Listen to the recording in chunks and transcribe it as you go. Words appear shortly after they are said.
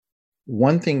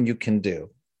one thing you can do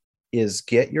is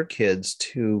get your kids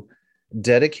to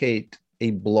dedicate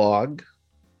a blog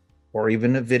or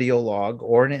even a video log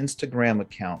or an Instagram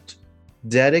account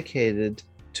dedicated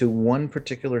to one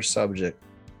particular subject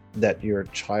that your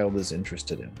child is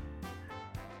interested in.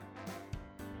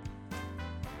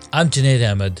 I'm Junaid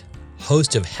Ahmed,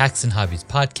 host of Hacks and Hobbies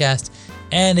podcast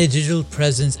and a digital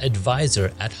presence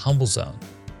advisor at HumbleZone.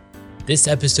 This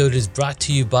episode is brought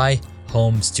to you by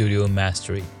Home Studio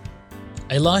Mastery.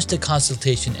 I launched a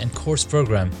consultation and course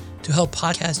program to help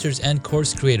podcasters and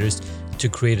course creators to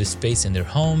create a space in their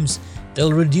homes that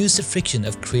will reduce the friction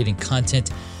of creating content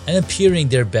and appearing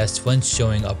their best when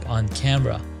showing up on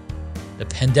camera. The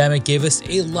pandemic gave us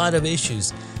a lot of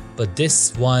issues, but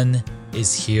this one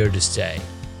is here to stay.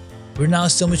 We're now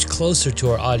so much closer to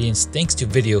our audience thanks to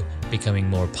video becoming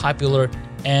more popular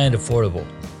and affordable.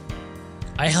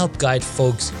 I help guide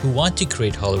folks who want to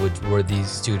create Hollywood-worthy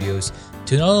studios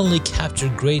to not only capture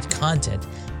great content,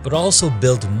 but also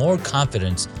build more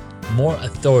confidence, more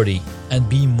authority, and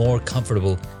be more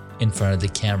comfortable in front of the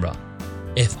camera.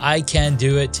 If I can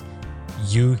do it,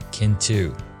 you can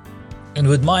too. And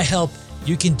with my help,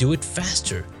 you can do it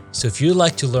faster. So if you'd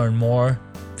like to learn more,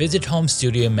 visit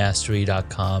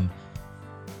homestudiomastery.com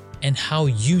and how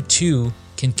you too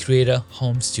can create a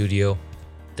home studio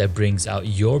that brings out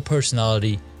your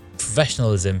personality,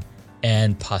 professionalism,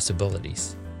 and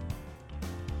possibilities.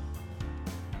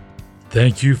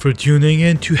 Thank you for tuning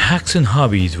in to Hacks and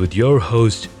Hobbies with your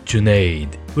host,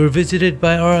 Junaid. We're visited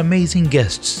by our amazing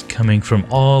guests coming from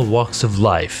all walks of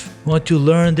life who want to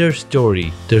learn their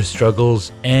story, their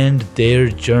struggles, and their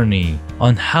journey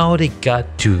on how they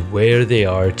got to where they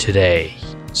are today.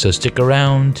 So stick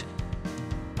around.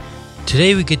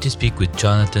 Today we get to speak with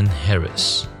Jonathan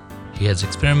Harris. He has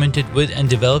experimented with and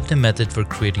developed a method for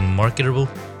creating marketable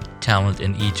talent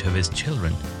in each of his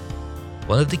children.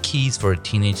 One of the keys for a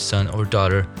teenage son or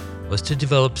daughter was to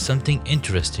develop something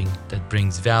interesting that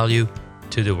brings value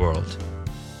to the world,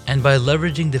 and by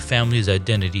leveraging the family's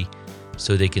identity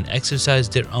so they can exercise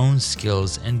their own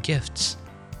skills and gifts.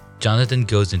 Jonathan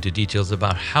goes into details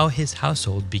about how his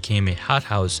household became a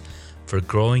hothouse for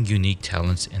growing unique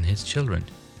talents in his children.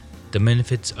 The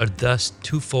benefits are thus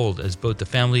twofold as both the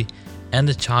family and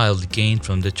the child gain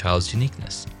from the child's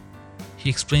uniqueness. He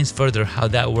explains further how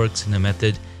that works in a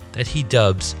method that he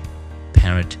dubs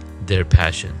Parent Their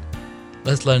Passion.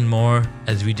 Let's learn more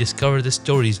as we discover the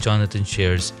stories Jonathan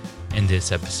shares in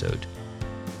this episode.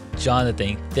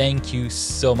 Jonathan, thank you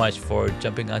so much for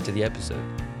jumping onto the episode.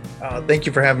 Thank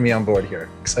you for having me on board here.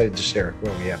 Excited to share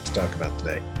what we have to talk about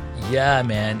today. Yeah,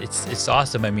 man, it's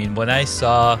awesome. I mean, when I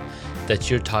saw that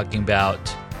you're talking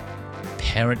about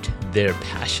Parent Their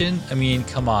Passion, I mean,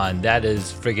 come on, that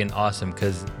is friggin' awesome,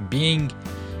 because being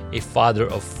a father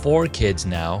of 4 kids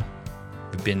now,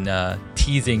 we've been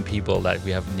teasing people that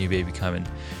we have a new baby coming,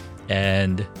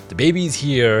 and the baby's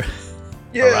here.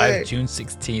 Yay! Arrived June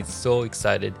 16th. So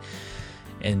excited,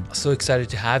 and so excited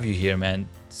to have you here, man.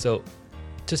 So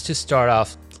just to start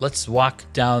off, let's walk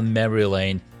down memory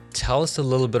lane. Tell us a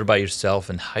little bit about yourself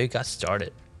and how you got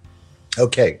started.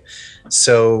 Okay,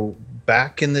 so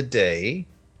back in the day,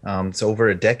 it's over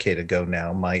a decade ago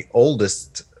now, my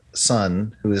oldest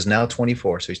son, who is now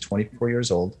 24, so he's 24 years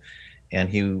old, and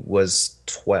he was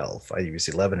 12, I was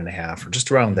 11 and a half, or just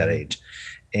around that age.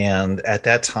 And at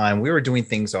that time, we were doing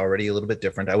things already a little bit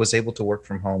different. I was able to work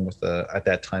from home with, at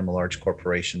that time, a large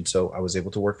corporation. So I was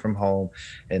able to work from home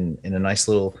in a nice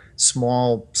little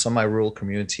small semi-rural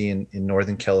community in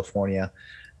Northern California.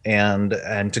 And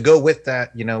to go with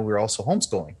that, you know, we're also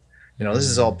homeschooling. You know, this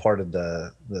is all part of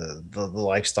the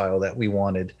lifestyle that we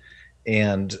wanted.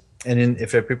 And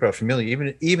if people are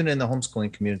familiar, even in the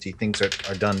homeschooling community, things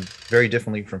are done very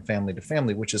differently from family to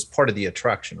family, which is part of the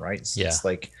attraction, right? It's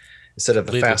like instead of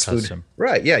a fast food,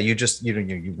 right? Yeah, you just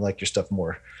you like your stuff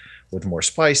more with more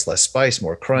spice, less spice,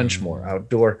 more crunch, more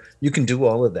outdoor. You can do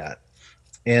all of that.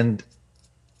 And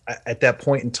at that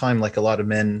point in time, like a lot of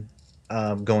men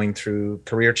going through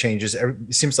career changes, it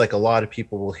seems like a lot of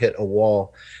people will hit a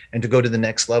wall, and to go to the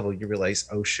next level, you realize,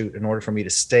 oh shoot, in order for me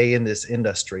to stay in this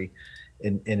industry,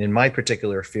 and in my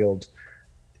particular field,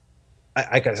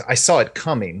 I saw it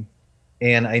coming,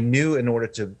 and I knew in order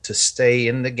to stay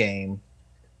in the game,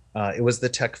 it was the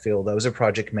tech field. I was a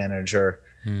project manager,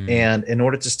 and in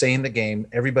order to stay in the game,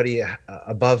 everybody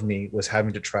above me was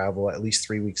having to travel at least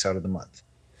 3 weeks out of the month.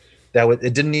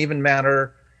 It didn't even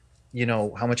matter, you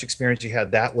know, how much experience you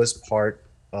had. That was part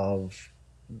of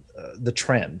the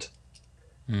trend.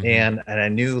 And I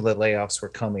knew that layoffs were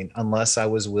coming unless I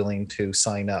was willing to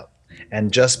sign up.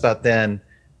 And just about then,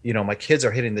 My kids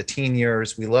are hitting the teen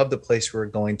years. We love the place we were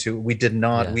going to. We did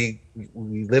not. Yeah.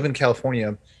 We live in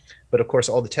California, but of course,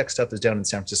 all the tech stuff is down in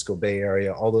San Francisco Bay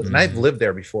Area. And I've lived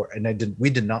there before, and we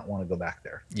did not want to go back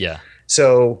there. Yeah.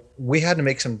 So we had to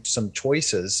make some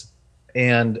choices.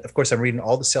 And of course, I'm reading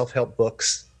all the self-help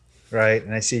books, right?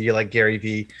 And I see you like Gary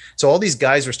Vee. So all these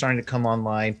guys are starting to come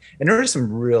online, and there are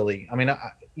some really, I mean,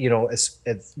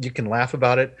 as you can laugh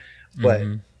about it, but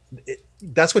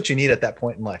that's what you need at that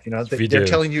point in life. They're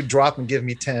telling you drop and give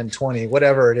me 10, 20,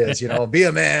 whatever it is, be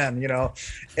a man,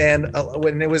 and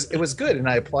when it was good. And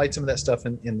I applied some of that stuff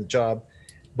in the job.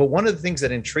 But one of the things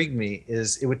that intrigued me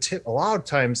is it would a lot of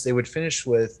times they would finish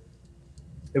with,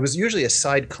 it was usually a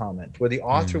side comment where the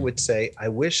author would say, I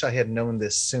wish I had known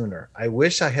this sooner. I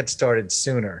wish I had started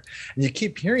sooner. And you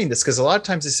keep hearing this because a lot of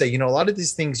times they say, a lot of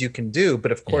these things you can do.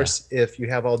 But of course, if you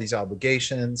have all these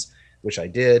obligations, which I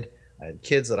did, I had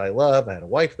kids that I love, I had a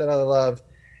wife that I love.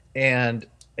 And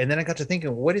then I got to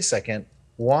thinking, wait a second,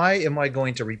 why am I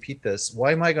going to repeat this?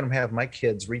 Why am I going to have my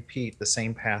kids repeat the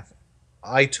same path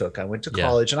I took? I went to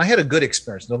college and I had a good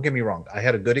experience. Don't get me wrong. I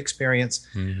had a good experience,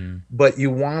 but I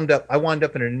wound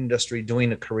up in an industry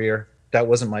doing a career. That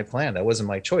wasn't my plan. That wasn't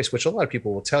my choice, which a lot of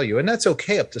people will tell you. And that's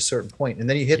okay up to a certain point. And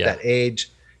then you hit that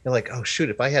age, you're like, oh shoot,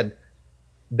 if I had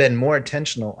been more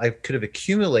intentional, I could have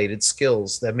accumulated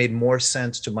skills that made more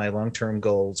sense to my long-term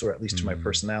goals, or at least to my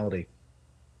personality.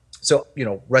 So,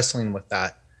 wrestling with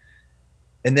that.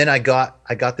 And then I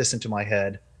got this into my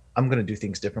head. I'm going to do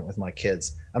things different with my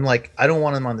kids. I'm like, I don't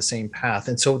want them on the same path.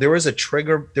 And so there was a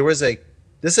trigger.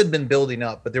 This had been building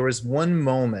up, but there was one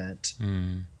moment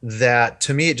that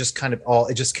to me, it just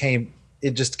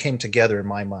came together in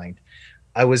my mind.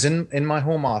 I was in my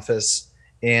home office,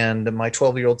 and my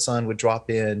 12-year-old son would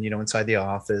drop in, inside the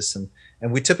office.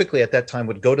 And we typically at that time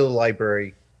would go to the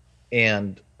library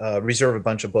and reserve a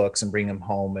bunch of books and bring them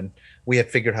home. And we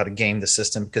had figured how to game the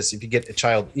system, because if you get a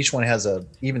child, each one has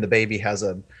even the baby has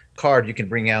a card, you can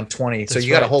bring out 20. So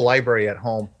you got a whole library at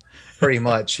home pretty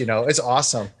much, it's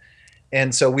awesome.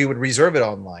 And so we would reserve it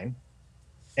online.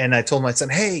 And I told my son,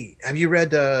 hey, have you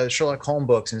read Sherlock Holmes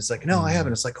books? And it's like, no, I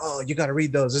haven't. It's like, oh, you got to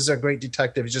read those. This is a great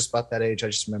detective. He's just about that age. I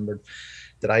just remembered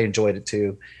that I enjoyed it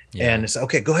too. Yeah. And it's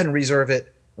okay, go ahead and reserve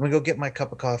it. I'm gonna go get my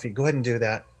cup of coffee. Go ahead and do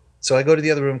that. So I go to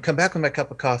the other room, come back with my cup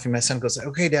of coffee. My son goes,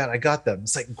 okay, Dad, I got them.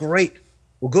 It's like, great.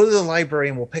 We'll go to the library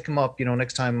and we'll pick them up,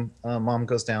 next time Mom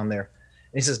goes down there.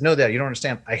 And he says, no, Dad, you don't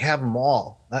understand. I have them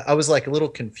all. I was like a little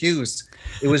confused.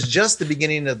 It was just the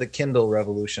beginning of the Kindle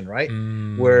revolution, right?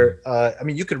 Where,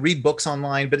 you could read books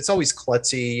online, but it's always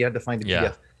klutzy. You had to find a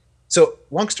PDF. So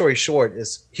long story short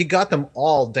is he got them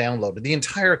all downloaded, the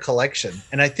entire collection.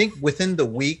 And I think within the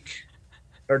week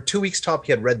or 2 weeks top,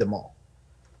 he had read them all.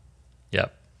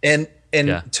 Yep. And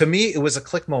to me, it was a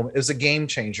click moment. It was a game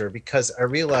changer, because I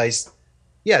realized,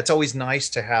 it's always nice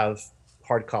to have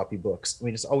hard copy books. I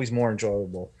mean, it's always more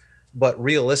enjoyable. But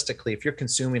realistically, if you're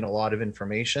consuming a lot of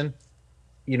information,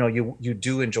 you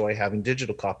do enjoy having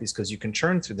digital copies because you can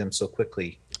churn through them so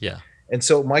quickly. Yeah. And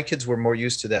so my kids were more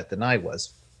used to that than I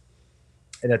was.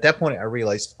 And at that point, I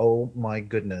realized, oh my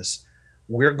goodness,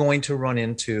 we're going to run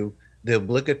into the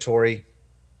obligatory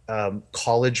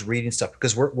college reading stuff,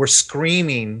 because we're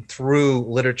screaming through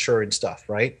literature and stuff,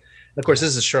 right? And of course,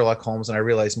 this is Sherlock Holmes, and I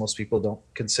realize most people don't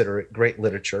consider it great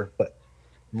literature, but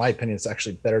in my opinion, it's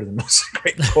actually better than most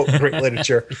great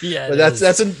literature. But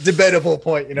that's a debatable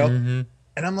point, And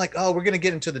I'm like, oh, we're going to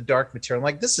get into the dark material. I'm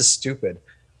like, this is stupid.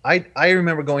 I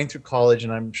remember going through college,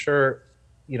 and I'm sure,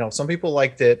 some people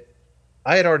liked it.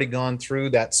 I had already gone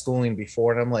through that schooling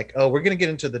before, and I'm like, oh, we're going to get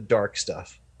into the dark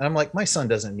stuff. And I'm like, my son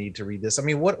doesn't need to read this. I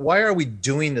mean, why are we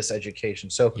doing this education?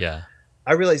 So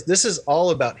I realized this is all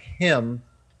about him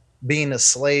being a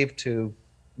slave to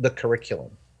the curriculum.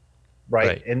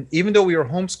 Right. And even though we were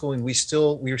homeschooling,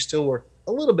 we were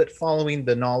a little bit following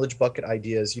the knowledge bucket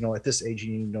ideas, at this age,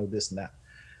 you need to know this and that.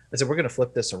 I said, we're going to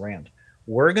flip this around.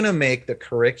 We're going to make the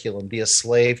curriculum be a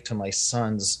slave to my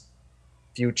son's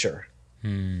future.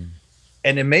 And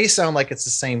it may sound like it's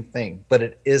the same thing, but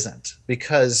it isn't,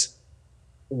 because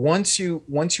once you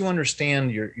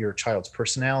understand your child's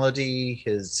personality,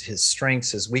 his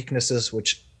strengths, his weaknesses,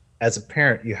 which as a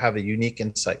parent, you have a unique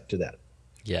insight to that.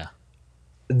 Yeah.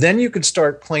 Then you can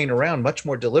start playing around much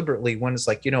more deliberately when it's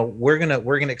like, we're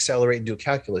gonna accelerate and do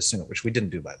calculus sooner, which we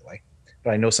didn't do, by the way,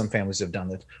 but I know some families have done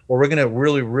that. Or we're gonna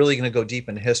really gonna go deep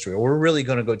into history, or we're really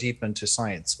gonna go deep into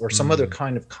science, or some other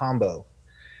kind of combo.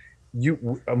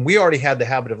 We already had the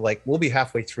habit of like, we'll be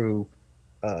halfway through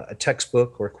a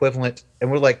textbook or equivalent,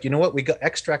 and we're like, you know what? We got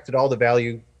extracted all the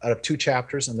value out of 2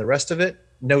 chapters, and the rest of it,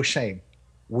 no shame.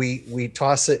 we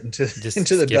toss it into Just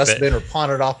into the skip dustbin it. or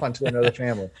pawn it off onto another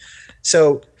family.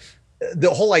 So the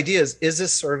whole idea is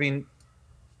this serving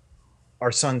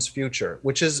our son's future,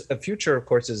 which is a future, of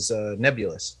course, is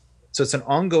nebulous. So it's an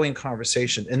ongoing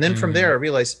conversation. And then from there, I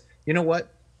realized, you know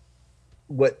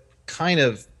what kind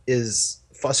of is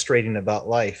frustrating about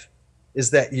life is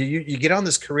that you get on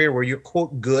this career where you're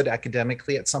quote good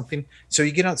academically at something. So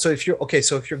you get on. So if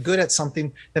you're good at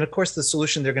something, then of course the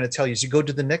solution they're going to tell you is you go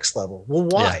to the next level. Well,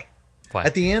 why? Yeah. Why?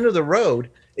 At the end of the road,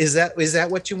 is that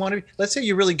what you want to be? Let's say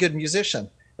you're a really good musician.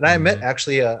 And I met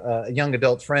actually a young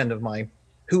adult friend of mine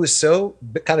who was so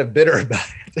kind of bitter about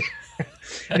it.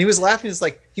 And he was laughing. It's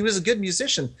like, he was a good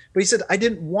musician, but he said, I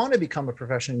didn't want to become a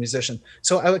professional musician.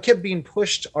 So I kept being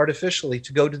pushed artificially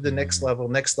to go to the next level,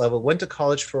 went to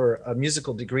college for a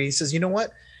musical degree. He says, you know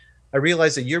what? I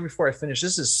realized a year before I finished,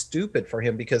 this is stupid for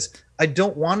him because I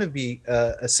don't want to be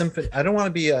a symphony. I don't want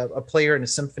to be a player in a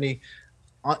symphony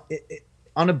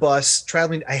on a bus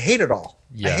traveling. I hate it all.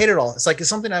 Yeah. I hate it all. It's like, it's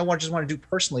something I just want to do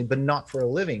personally, but not for a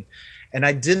living. And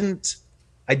I didn't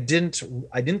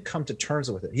come to terms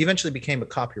with it. He eventually became a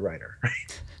copywriter,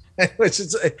 right? Which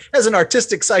has an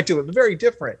artistic side to it, but very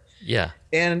different. Yeah.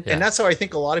 And that's how I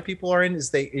think a lot of people are in, is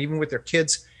they, even with their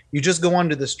kids, you just go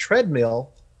onto this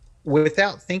treadmill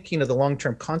without thinking of the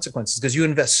long-term consequences, because you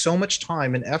invest so much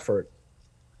time and effort,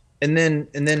 and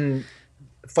then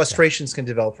frustrations can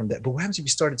develop from that. But what happens if you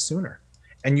started sooner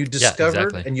and you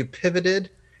discovered and you pivoted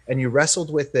and you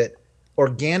wrestled with it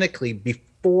organically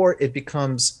before it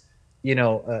becomes,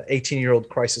 18-year-old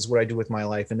crisis, what I do with my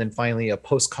life, and then finally a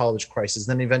post-college crisis,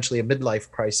 then eventually a midlife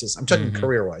crisis. I'm talking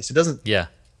career-wise. It doesn't. Yeah.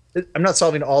 I'm not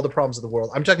solving all the problems of the world.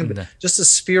 I'm talking just a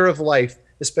sphere of life,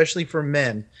 especially for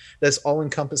men, that's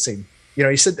all-encompassing.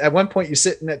 You sit at one point, you're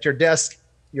sitting at your desk,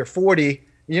 you're 40,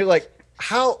 and you're like,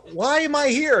 why am I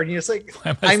here? And you're like,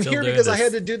 I'm here because I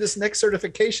had to do this next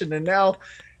certification, and now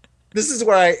this is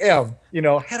where I am.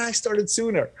 Had I started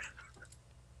sooner.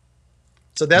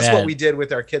 So that's what we did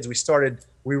with our kids.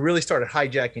 We really started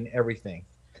hijacking everything.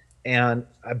 And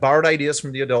I borrowed ideas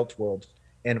from the adult world.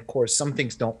 And of course, some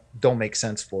things don't make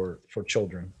sense for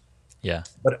children. Yeah.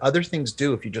 But other things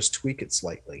do if you just tweak it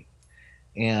slightly.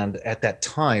 And at that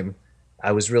time,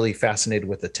 I was really fascinated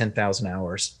with the 10,000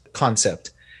 hours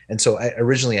concept. And so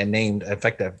originally I named, in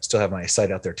fact, I still have my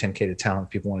site out there, 10K to Talent. If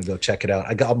people want to go check it out.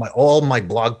 I got all my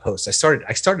blog posts. I started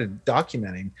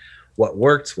documenting what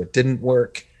worked, what didn't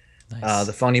work. Nice.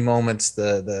 The funny moments,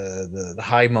 the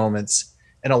high moments,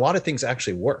 and a lot of things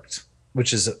actually worked,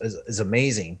 which is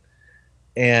amazing.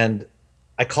 And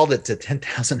I called it to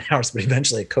 10,000 hours, but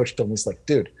eventually a coach told me, it's like,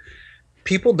 dude,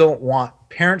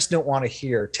 parents don't want to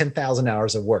hear 10,000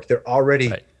 hours of work. They're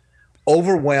already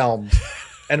overwhelmed.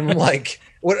 And I'm like,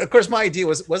 of course, my idea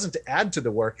wasn't to add to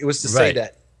the work. It was to say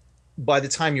that by the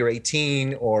time you're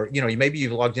 18, or maybe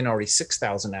you've logged in already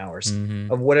 6,000 hours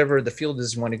of whatever the field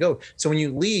is you want to go. So when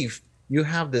you leave, you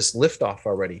have this liftoff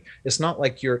already. It's not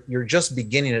like you're just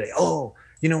beginning to, oh,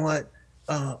 you know what?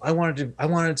 I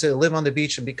wanted to live on the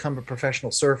beach and become a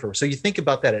professional surfer. So you think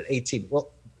about that at 18. Well,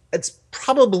 it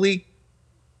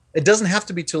doesn't have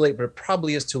to be too late, but it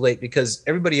probably is too late, because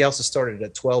everybody else has started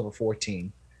at 12 or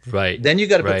 14. Right. Then you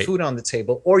got to put food on the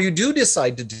table, or you do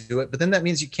decide to do it, but then that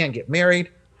means you can't get married.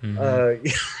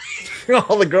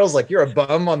 All the girls like, you're a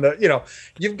bum on the,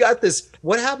 you've got this.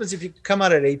 What happens if you come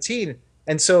out at 18?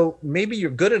 And so maybe you're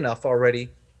good enough already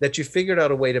that you figured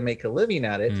out a way to make a living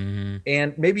at it.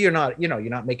 And maybe you're not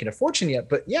making a fortune yet,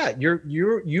 but yeah,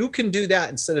 you can do that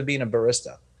instead of being a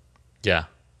barista. Yeah.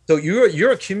 So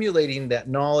you're accumulating that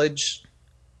knowledge,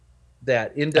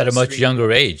 that industry at a much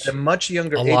younger age. At a much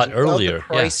younger age, lot earlier.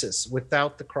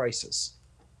 Without the crisis.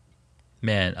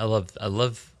 Man, I love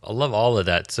all of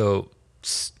that. So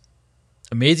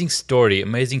amazing story,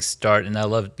 amazing start, and I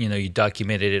love you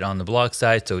documented it on the blog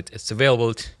site, so it's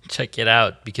available. Check it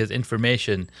out, because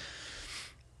information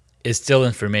is still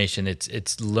information.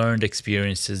 It's learned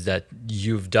experiences that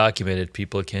you've documented.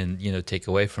 People can take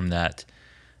away from that.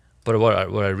 But what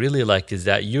I really liked is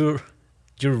that you're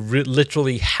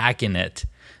literally hacking it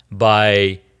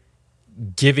by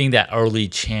giving that early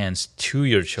chance to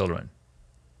your children.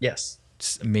 Yes.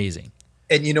 It's amazing.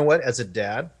 And you know what? As a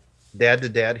dad to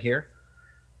dad here,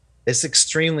 it's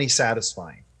extremely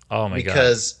satisfying. Oh my God.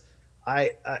 Because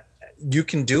you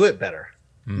can do it better.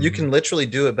 You can literally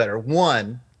do it better.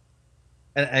 One,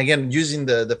 and again, using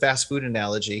the fast food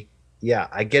analogy, yeah,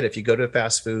 I get it. If you go to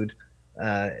fast food,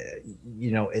 you're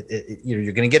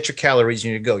going to get your calories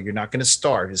and you go. You're not going to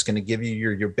starve. It's going to give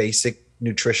you your basic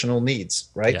nutritional needs,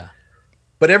 right? Yeah.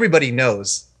 But everybody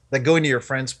knows that going to your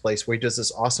friend's place where he does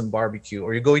this awesome barbecue,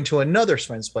 or you're going to another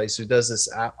friend's place who does this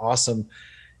awesome,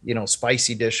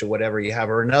 spicy dish or whatever you have,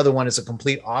 or another one is a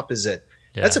complete opposite.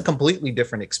 That's Yeah, a completely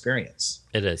different experience.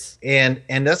 it is. And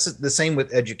that's the same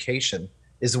with education,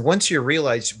 is once you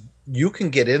realize you can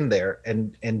get in there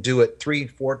and do it 3,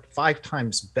 4, 5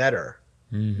 times better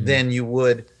Hmm. than you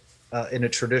would in a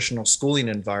traditional schooling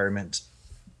environment,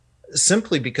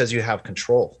 simply because you have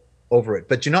control over it.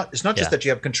 But it's not just Yeah, that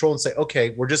you have control and say,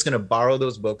 okay, we're just going to borrow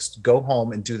those books, go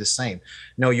home and do the same.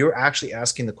 No, you're actually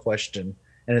asking the question,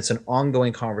 and it's an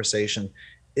ongoing conversation.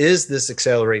 Is this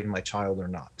accelerating my child or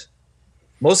not?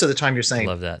 Most of the time you're I saying,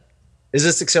 love that. is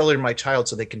this accelerating my child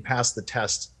so they can pass the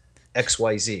test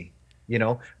XYZ?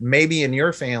 Maybe in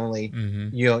your family, Hmm.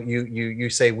 you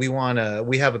say,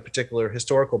 we have a particular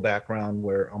historical background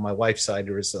where on my wife's side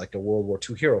there is like a World War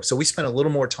II hero, so we spent a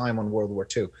little more time on World War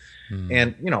II. Mm.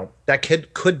 And that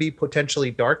kid could be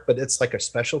potentially dark, but it's like a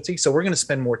specialty, so we're going to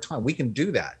spend more time. We can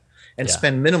do that and Yeah,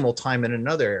 spend minimal time in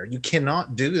another area. You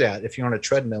cannot do that if you're on a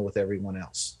treadmill with everyone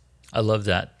else. I love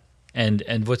that.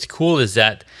 And what's cool is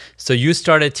that so you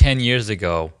started 10 years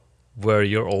ago where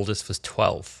your oldest was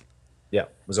 12. Yeah, it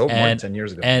was over more than And 10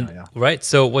 years ago now. and Yeah. right,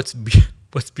 so what's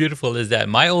beautiful is that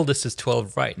my oldest is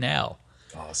 12 right now.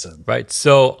 Awesome. Right.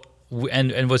 So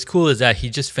and what's cool is that he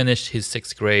just finished his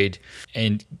 6th grade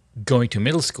and going to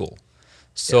middle school. Yeah.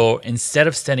 So instead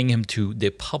of sending him to the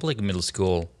public middle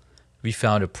school, we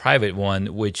found a private one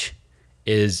which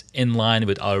is in line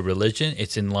with our religion.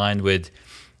 It's in line with,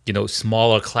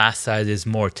 smaller class sizes,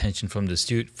 more attention from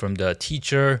the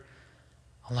teacher.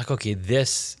 I'm like, okay,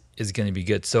 this is going to be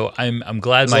good. So I'm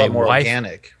glad It's a my lot more wife.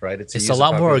 organic, right? It's a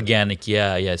lot more organic.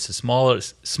 Yeah, yeah. It's a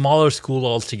smaller school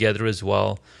altogether as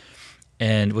well.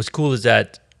 And what's cool is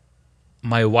that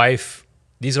my wife,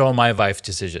 these are all my wife's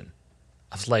decision.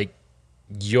 I was like,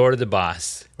 you're the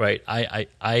boss, right? I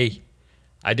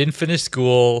didn't finish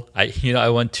school.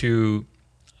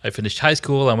 I finished high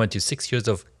school. I went to 6 years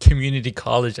of community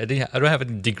college. I don't have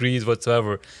any degrees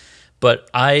whatsoever, but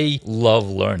I love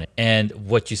learning. And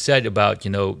what you said about,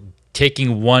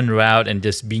 taking one route and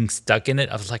just being stuck in it,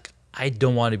 I was like, I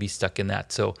don't want to be stuck in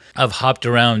that. So I've hopped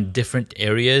around different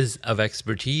areas of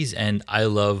expertise, and I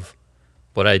love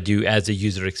what I do as a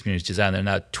user experience designer.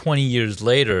 Now, 20 years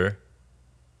later,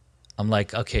 I'm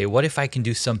like, okay, what if I can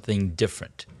do something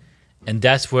different? And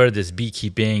that's where this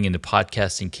beekeeping and the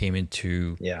podcasting came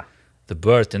into Yeah. the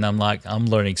birth. And I'm like, I'm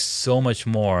learning so much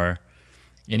more.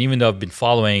 And even though I've been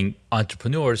following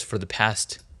entrepreneurs for the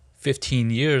past 15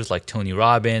 years, like Tony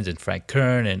Robbins and Frank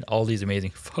Kern and all these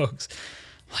amazing folks,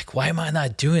 I'm like, why am I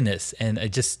not doing this? And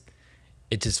it just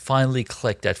finally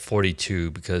clicked at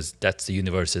 42 because that's the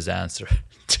universe's answer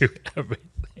to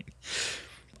everything.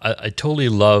 I totally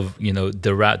love,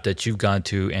 the route that you've gone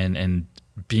to and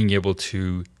being able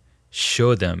to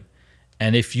show them.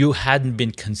 And if you hadn't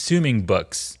been consuming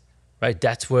books, right,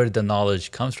 that's where the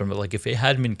knowledge comes from. But like if it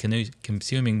hadn't been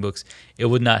consuming books, it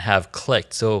would not have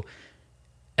clicked. So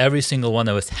every single one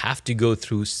of us have to go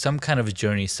through some kind of a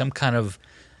journey, some kind of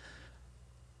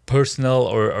personal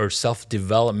or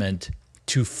self-development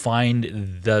to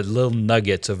find the little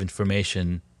nuggets of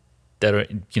information that are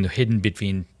hidden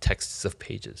between texts of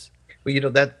pages. Well,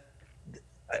 that,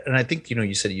 and I think,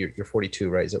 you said you're 42,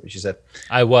 right? Is that what you said?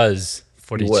 I was You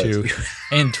 42 was.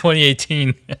 in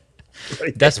 2018.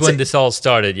 That's when this all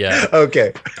started. Yeah.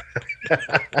 Okay.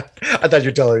 I thought you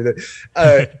were telling me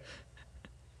that.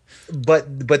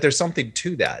 But there's something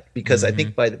to that, because I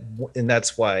think and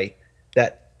that's why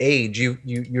that age,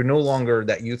 you're no longer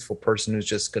that youthful person who's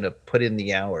just going to put in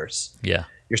the hours. Yeah.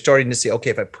 You're starting to see, okay,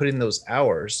 if I put in those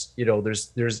hours,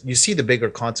 there's you see the bigger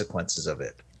consequences of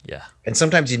it. Yeah. And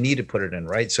sometimes you need to put it in,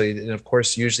 right? So, and of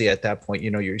course, usually at that point,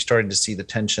 you're starting to see the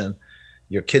tension.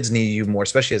 Your kids need you more,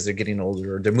 especially as they're getting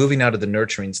older. They're moving out of the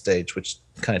nurturing stage, which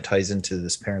kind of ties into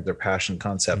this parent their passion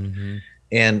concept. Mm-hmm.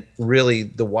 And really,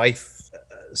 the wife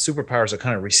superpowers are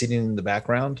kind of receding in the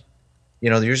background.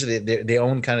 Usually they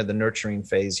own kind of the nurturing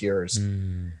phase years.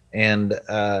 And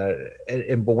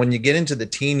but when you get into the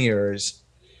teen years,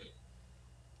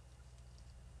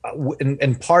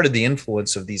 and part of the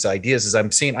influence of these ideas is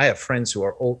I have friends who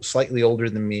are slightly older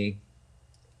than me,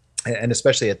 and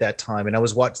especially at that time, and I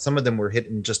was watching, some of them were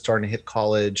just starting to hit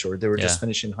college, or they were just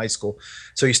finishing high school.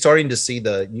 So you're starting to see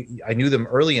I knew them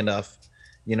early enough,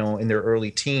 in their early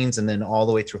teens, and then all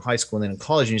the way through high school and then in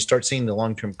college, and you start seeing the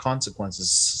long-term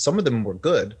consequences. Some of them were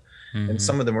good, and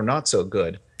some of them were not so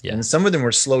good. Yeah. And some of them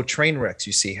were slow train wrecks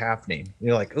you see happening.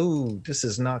 You're like, oh, this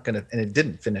is not going to, and it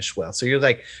didn't finish well. So you're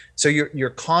like, so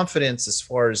your confidence as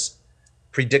far as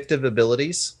predictive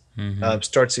abilities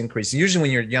starts to increase. Usually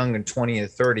when you're young and 20 or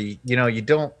 30,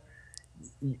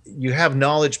 you have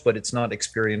knowledge, but it's not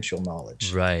experiential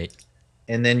knowledge. Right.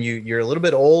 and then you're a little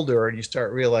bit older and you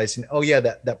start realizing, oh yeah,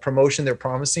 that promotion they're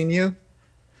promising you,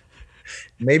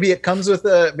 maybe it comes with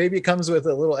a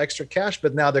little extra cash,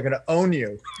 but now they're going to own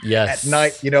you Yes. at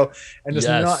night, you know. And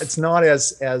Yes.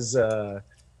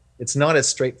 it's not as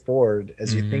straightforward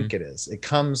as you think it is. It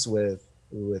comes with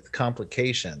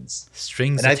complications,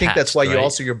 Strings and I think that's why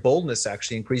attached, right? your boldness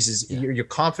actually increases. Yeah. Your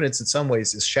confidence in some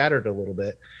ways is shattered a little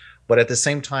bit, but at the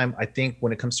same time, I think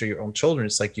when it comes to your own children,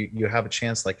 it's like you have a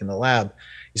chance, like in the lab.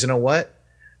 You say, you know what,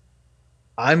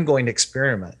 I'm going to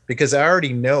experiment because I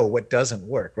already know what doesn't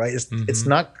work, right?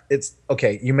 It's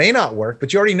okay, you may not work,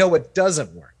 but you already know what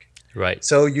doesn't work. Right.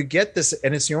 So you get this,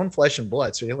 and it's your own flesh and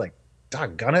blood. So you're like,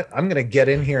 doggone it, I'm going to get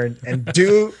in here and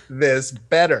do this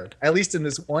better, at least in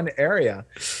this one area.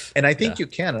 And I think you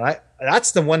can. And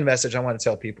that's the one message I want to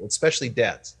tell people, especially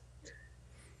dads.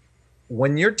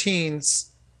 When your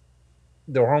teens,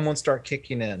 their hormones start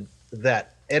kicking in,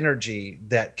 that energy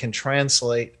that can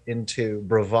translate into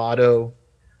bravado,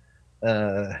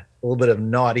 a little bit of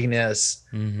naughtiness,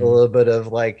 a little bit of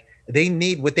like,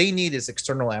 what they need is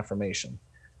external affirmation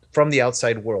from the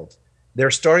outside world. They're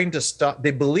starting to stop.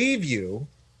 They believe you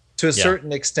to a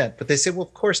certain extent, but they say, well,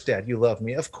 of course, Dad, you love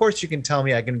me. Of course you can tell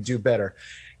me I can do better.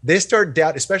 They start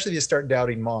especially they start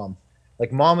doubting mom.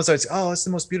 Like mom is always, oh, it's the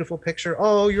most beautiful picture.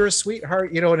 Oh, you're a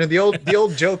sweetheart. You know, and the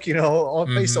old joke, you know, on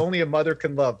face only a mother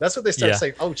can love. That's what they start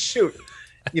saying. Oh, shoot.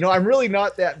 You know, I'm really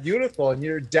not that beautiful. And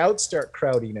your doubts start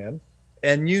crowding in,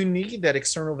 and you need that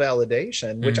external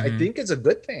validation, which I think is a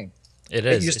good thing. It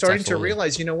is. You're starting to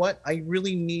realize, you know what, I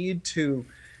really need to,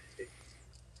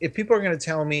 if people are going to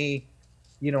tell me,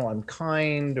 you know, I'm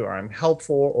kind or I'm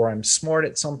helpful or I'm smart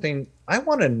at something, I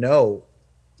want to know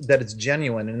that it's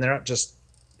genuine and they're not just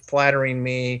flattering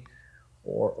me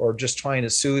or just trying to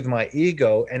soothe my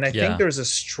ego. And I think there's a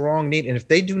strong need. And if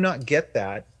they do not get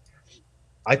that,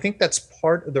 I think that's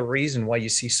part of the reason why you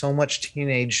see so much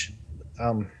teenage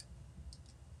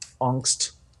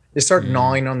angst. They start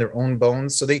gnawing on their own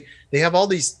bones. So they have all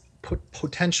these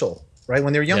potential, right?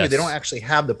 When they're younger, they don't actually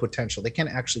have the potential. They can't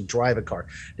actually drive a car.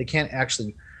 They can't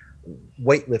actually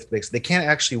weightlift big. They can't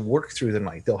actually work through the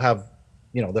night. They'll have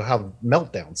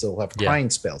meltdowns. They'll have crying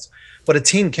spells. But a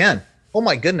teen can. Oh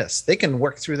my goodness, they can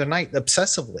work through the night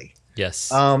obsessively. Yes.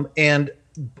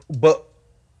 But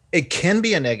it can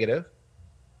be a negative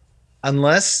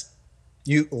unless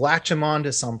you latch them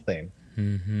onto something.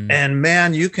 And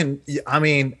man,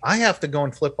 I have to go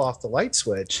and flip off the light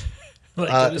switch.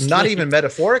 Not even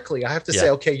metaphorically. I have to say,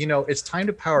 okay, you know, it's time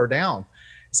to power down.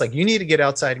 It's like, you need to get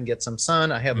outside and get some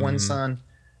sun. I have one son.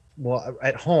 Well,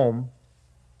 at home,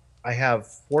 I have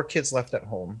 4 kids left at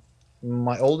home.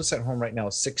 My oldest at home right now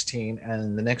is 16,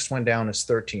 and the next one down is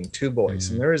 13, 2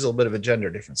 boys. And there is a little bit of a gender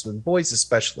difference with boys,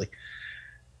 especially.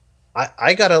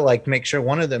 I gotta like make sure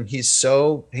one of them,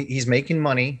 he's making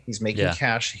money, he's making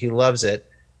cash, he loves it.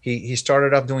 He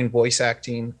started off doing voice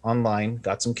acting online,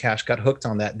 got some cash, got hooked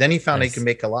on that. Then he found he could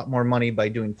make a lot more money by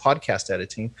doing podcast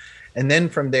editing. And then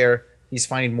from there, he's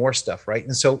finding more stuff, right?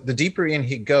 And so the deeper in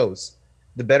he goes,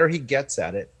 the better he gets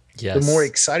at it, the more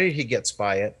excited he gets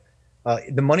by it.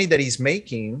 The money that he's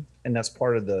making, and that's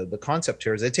part of the concept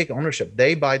here, is they take ownership.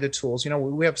 They buy the tools. You know,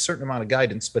 we have a certain amount of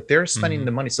guidance, but they're spending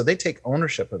the money, so they take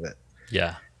ownership of it.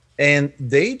 Yeah, and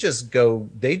they just go.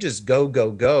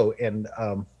 And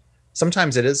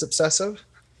sometimes it is obsessive,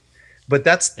 but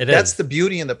that's the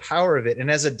beauty and the power of it.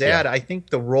 And as a dad, I think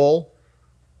the role,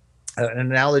 an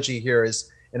analogy here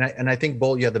is, and I think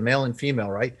both, you have the male and female,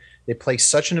 right? They play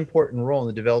such an important role in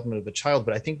the development of a child.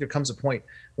 But I think there comes a point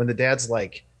when the dad's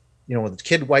like, you know, when the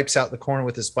kid wipes out the corner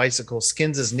with his bicycle,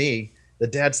 skins his knee, the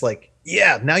dad's like,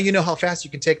 yeah, now you know how fast you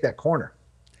can take that corner.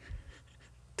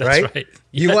 That's right.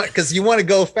 You want to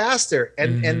go faster.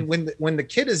 And when the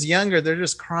kid is younger, they're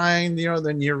just crying, you know,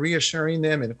 then you're reassuring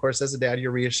them. And of course, as a dad,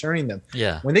 you're reassuring them.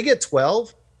 Yeah. When they get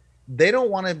 12, they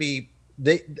don't want to be,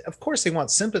 of course they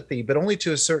want sympathy, but only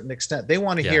to a certain extent. They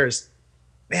want to hear is,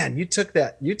 man, you took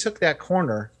that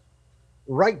corner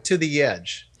right to the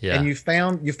edge. Yeah. And you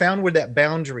found where that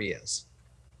boundary is.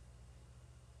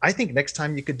 I think next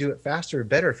time you could do it faster or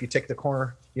better if you take the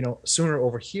corner, you know, sooner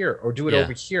over here, or do it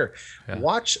over here. Yeah.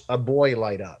 Watch a boy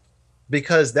light up,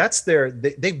 because that's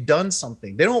they've done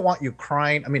something. They don't want you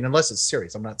crying. I mean, unless it's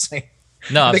serious. I'm not saying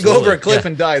they go over a cliff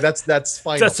and die. That's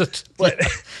fine.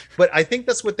 But I think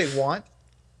that's what they want.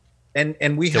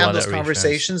 And we have those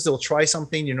conversations. They'll try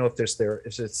something, you know, if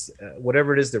it's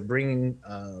whatever it is they're bringing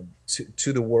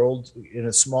to the world in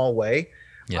a small way.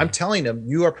 Yeah. I'm telling them,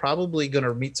 you are probably going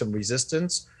to meet some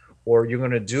resistance, or you're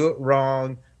going to do it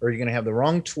wrong, or you're going to have the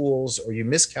wrong tools, or you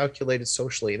miscalculated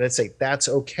socially. And I'd say that's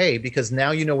okay, because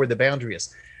now you know where the boundary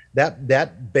is.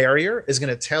 That barrier is going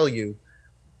to tell you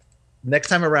Next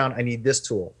time around, I need this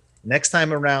tool. Next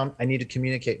time around, I need to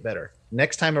communicate better.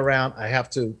 Next time around, I have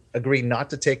to agree not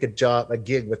to take a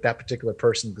gig with that particular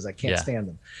person because I can't Yeah. stand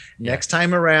them. Yeah. Next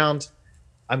time around,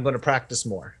 I'm going to practice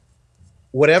more.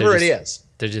 Whatever it is,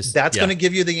 that's going to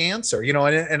give you the answer,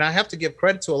 and I have to give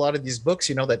credit to a lot of these books,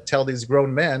 that tell these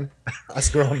grown men, us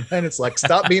grown men, it's like,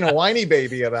 stop being a whiny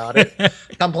baby about it,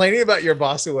 complaining about your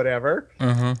boss or whatever.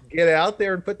 Get out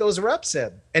there and put those reps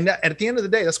in. And at the end of the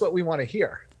day, that's what we want to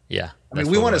hear. Yeah. I mean,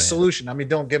 we want a solution. I mean,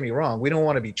 don't get me wrong. We don't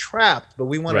want to be trapped, but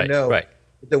we want to know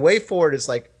the way forward is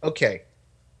like, okay,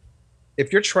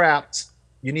 if you're trapped,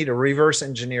 you need to reverse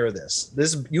engineer this.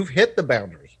 You've hit the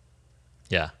boundary.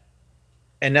 Yeah.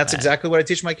 And that's exactly what I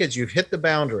teach my kids. You've hit the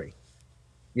boundary.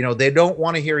 They don't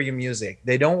want to hear your music.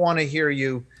 They don't want to hear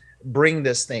you bring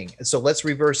this thing. And so let's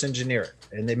reverse engineer it.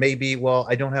 And they may be, well,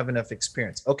 I don't have enough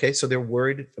experience. Okay, so they're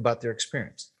worried about their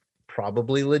experience.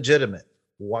 Probably legitimate.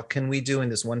 What can we do in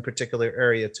this one particular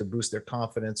area to boost their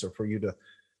confidence or for you to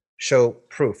show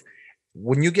proof?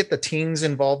 When you get the teens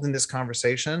involved in this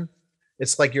conversation,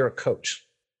 it's like you're a coach.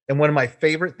 And one of my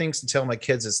favorite things to tell my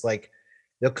kids is like,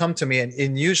 they'll come to me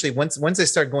and usually once they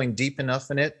start going deep enough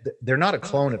in it, they're not a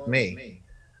clone of me.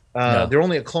 No. They're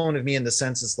only a clone of me in the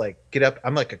sense it's like, get up,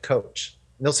 I'm like a coach.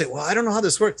 And they'll say, well, I don't know how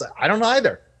this works. Like, I don't know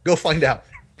either. Go find out.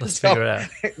 Let's figure it out.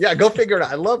 Yeah, go figure it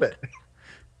out. I love it.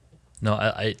 No,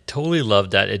 I totally love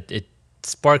that. It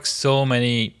sparks so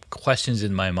many questions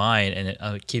in my mind, and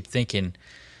I keep thinking,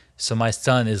 so my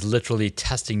son is literally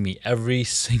testing me every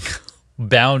single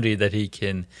boundary that he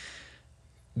can,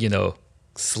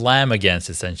 slam against,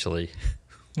 essentially.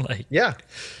 Like, yeah,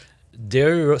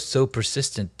 they're so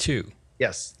persistent too.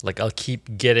 Yes. Like, I'll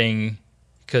keep getting,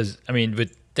 because I mean,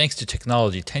 thanks to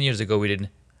technology, 10 years ago I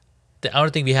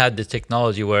don't think we had the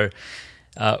technology where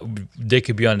they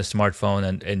could be on a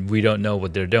smartphone and we don't know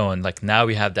what they're doing. Like, now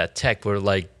we have that tech where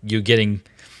like you're getting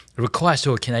requests,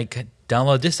 or can I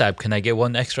download this app? Can I get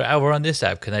 1 extra hour on this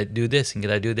app? Can I do this? And can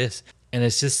I do this? And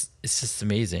it's just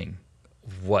amazing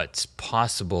what's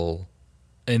possible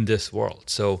in this world.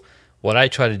 So what I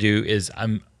try to do is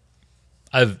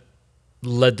I've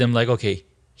led them like, okay,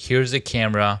 here's a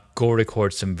camera, go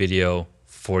record some video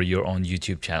for your own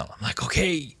YouTube channel. I'm like,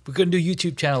 okay, we're gonna do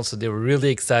YouTube channel. So they were really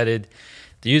excited.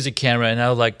 They use a camera, and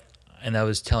I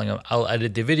was telling them, I'll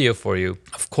edit the video for you.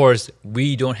 Of course,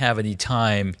 we don't have any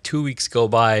time. 2 weeks go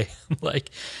by. I'm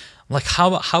like, how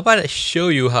about I show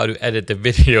you how to edit the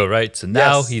video, right? So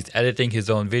now he's editing his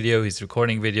own video, he's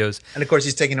recording videos. And of course,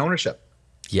 he's taking ownership.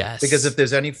 Yes. Because if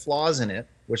there's any flaws in it,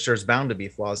 which there's bound to be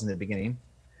flaws in the beginning,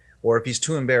 or if he's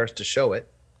too embarrassed to show it,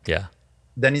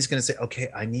 then he's going to say, okay,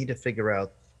 I need to figure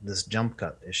out this jump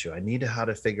cut issue. I need how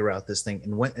to figure out this thing.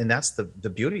 And that's the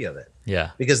beauty of it.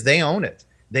 Yeah. Because they own it.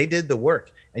 They did the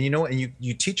work. And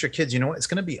you teach your kids, it's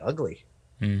going to be ugly.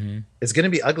 Mm-hmm. It's going to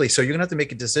be ugly. So you're going to have to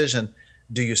make a decision.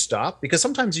 Do you stop? Because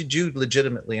sometimes you do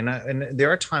legitimately. And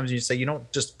there are times you say, you don't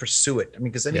just pursue it. I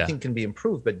mean, because anything can be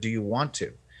improved, but do you want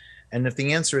to? And if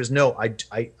the answer is no,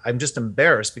 I'm just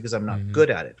embarrassed because I'm not good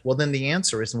at it. Well, then the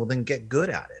answer is, well, then get good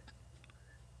at it.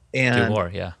 And do more,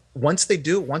 yeah. Once they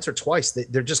do it once or twice,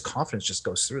 their just confidence just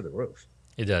goes through the roof.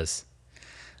 It does.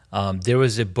 There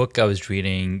was a book I was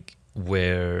reading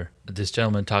where this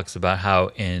gentleman talks about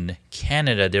how in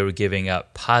Canada they were giving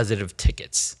out positive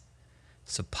tickets.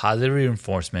 So positive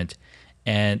reinforcement.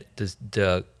 And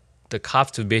the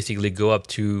cops would basically go up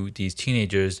to these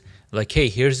teenagers like, hey,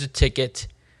 here's a ticket,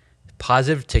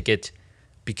 positive ticket,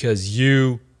 because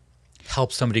you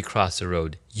helped somebody cross the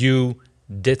road. You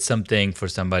did something for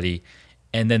somebody.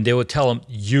 And then they would tell them,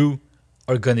 you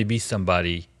are going to be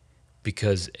somebody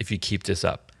because if you keep this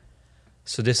up.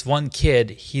 So this one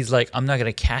kid, he's like, I'm not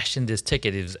going to cash in this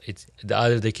ticket. It's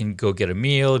either they can go get a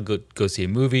meal, go see a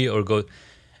movie, or go.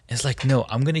 It's like, no,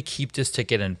 I'm going to keep this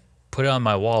ticket and put it on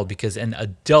my wall because an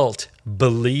adult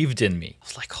believed in me.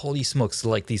 It's like, holy smokes. So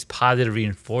like these positive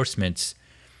reinforcements.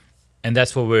 And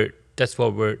that's what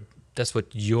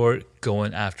you're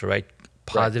going after, right?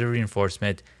 Positive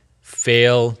reinforcement,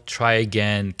 fail, try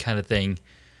again kind of thing.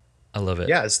 I love it.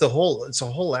 Yeah, it's a whole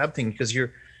lab thing because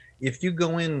if you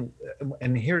go in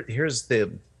and here's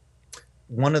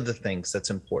one of the things that's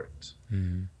important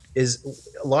is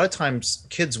a lot of times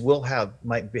kids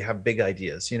might have big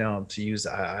ideas, to use,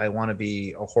 I want to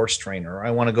be a horse trainer, or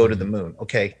I want to go to the moon.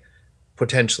 Okay.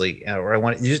 Potentially,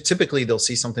 or typically they'll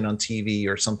see something on TV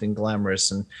or something glamorous,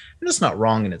 and it's not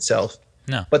wrong in itself.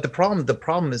 No. But the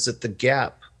problem is that the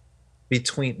gap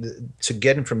between to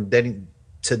getting from then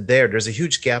to there's a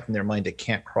huge gap in their mind it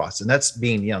can't cross, and that's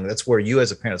being young. That's where you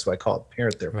as a parent, that's why I call it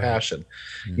parent their passion.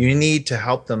 Mm-hmm. You need to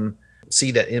help them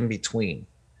see that in between.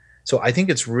 So I think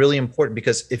it's really important,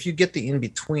 because if you get the in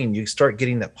between, you start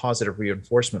getting that positive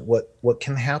reinforcement. What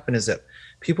can happen is that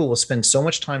people will spend so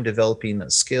much time developing a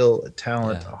skill, a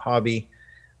talent, Yeah. a hobby,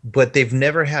 but they've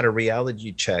never had a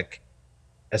reality check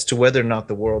as to whether or not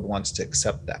the world wants to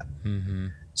accept that. Mm-hmm.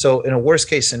 So in a worst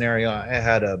case scenario, I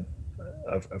had a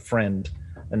friend,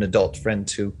 an adult friend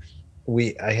who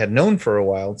I had known for a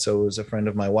while. So it was a friend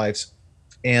of my wife's.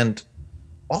 And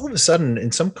all of a sudden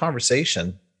in some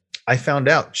conversation, I found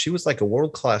out she was like a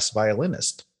world-class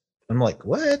violinist. I'm like,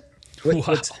 what? Wow.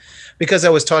 What's, because I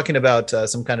was talking about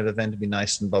some kind of event to be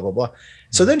nice and blah, blah, blah.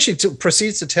 So then she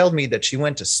proceeds to tell me that she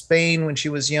went to Spain when she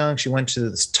was young. She went to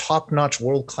this top-notch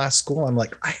world-class school. I'm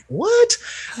like, what?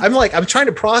 I'm like, I'm trying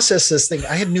to process this thing.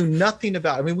 I knew nothing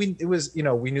about, I mean, we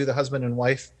knew the husband and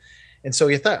wife. And so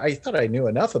I thought I knew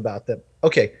enough about them.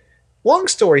 Okay. Long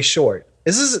story short,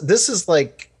 this is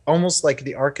like almost like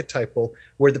the archetypal,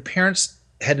 where the parents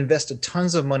had invested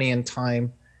tons of money and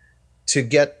time to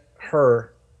get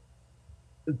her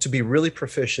to be really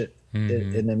proficient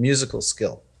in a musical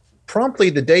skill. Promptly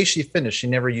the day she finished, she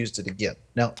never used it again.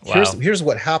 Now, here's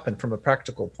what happened from a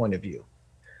practical point of view.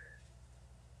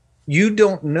 You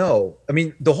don't know. I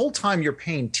mean, the whole time you're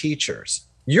paying teachers,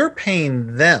 you're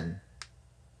paying them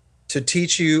to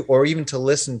teach you or even to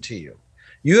listen to you.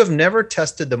 You have never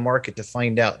tested the market to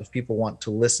find out if people want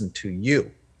to listen to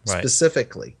you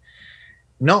specifically.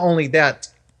 Not only that,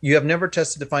 you have never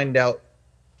tested to find out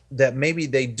that maybe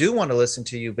they do want to listen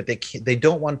to you, but they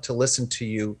don't want to listen to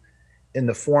you in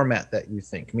the format that you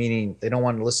think, meaning they don't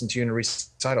want to listen to you in a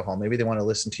recital hall. Maybe they want to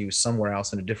listen to you somewhere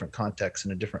else in a different context,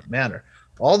 in a different manner.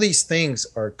 All these things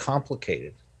are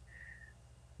complicated,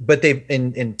 but they've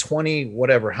in 20,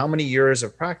 whatever, how many years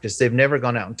of practice, they've never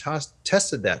gone out and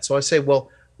tested that. So I say, well,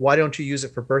 why don't you use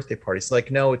it for birthday parties? Like,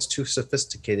 no, it's too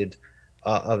sophisticated.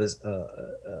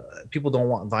 People don't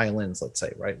want violins, let's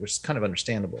say, right? Which is kind of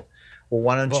understandandable. Well,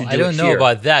 why don't you do it? I don't know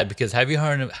about that, because have you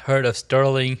heard of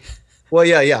Sterling? Well,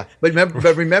 yeah. But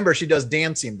remember, she does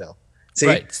dancing though. See,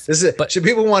 right. This is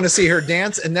people want to see her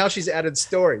dance, and now she's added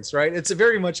stories, right? It's a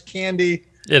very much Candy.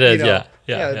 It is,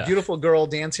 yeah. Beautiful girl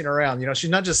dancing around. She's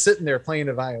not just sitting there playing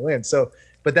a violin. So,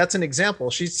 but that's an example.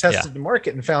 She's tested the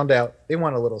market and found out they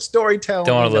want a little storytelling,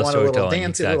 they want a little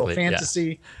dancing, a little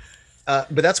fantasy.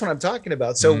 But that's what I'm talking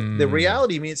about. So the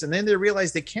reality means, and then they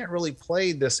realize they can't really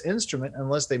play this instrument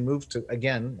unless they move to,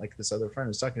 again, like this other friend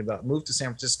was talking about, move to San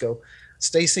Francisco,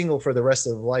 stay single for the rest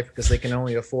of their life because they can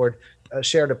only afford a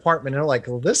shared apartment. And they're like,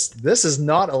 well, this is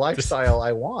not a lifestyle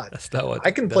I want. That's not what,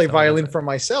 I can play violin for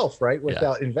myself, right?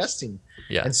 Without investing.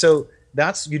 Yeah. And so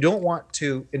you don't want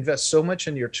to invest so much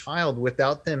in your child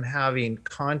without them having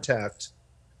contact.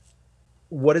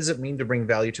 What does it mean to bring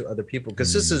value to other people?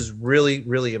 Because this is really,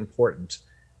 really important,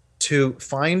 to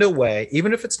find a way,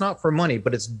 even if it's not for money,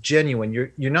 but it's genuine.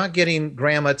 You're not getting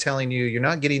grandma telling you, you're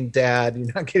not getting dad,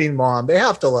 you're not getting mom. They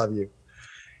have to love you.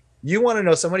 You want to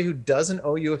know somebody who doesn't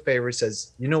owe you a favor,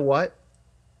 says, you know what?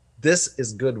 This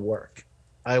is good work.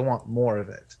 I want more of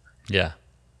it. Yeah.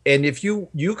 And if you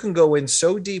can go in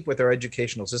so deep with our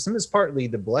educational system, is partly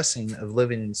the blessing of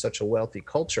living in such a wealthy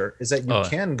culture, is that you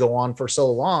can go on for so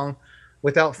long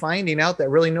without finding out that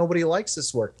really nobody likes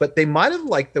this work. But they might have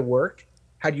liked the work.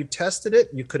 Had you tested it,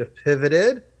 you could have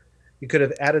pivoted. You could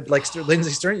have added, like Lindsey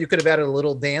Stern, you could have added a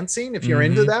little dancing if you're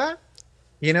into that,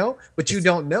 but you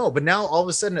don't know. But now all of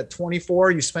a sudden at 24,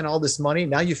 you spent all this money.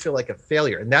 Now you feel like a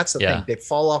failure. And that's the thing. They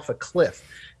fall off a cliff.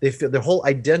 They feel their whole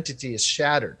identity is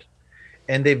shattered.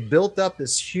 And they've built up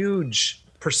this huge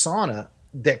persona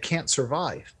that can't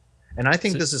survive. And I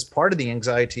think this is part of the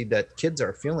anxiety that kids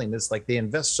are feeling. Is like they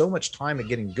invest so much time at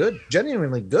getting good,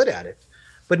 genuinely good at it,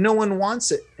 but no one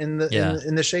wants it in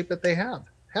the shape that they have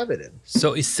it in.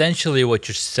 So essentially what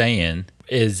you're saying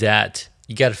is that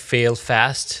you got to fail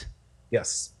fast.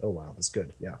 Yes. Oh, wow. That's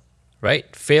good. Yeah.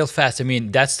 Right? Fail fast. I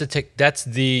mean, that's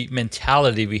the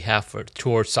mentality we have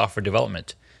towards software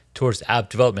development, towards app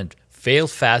development. Fail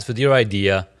fast with your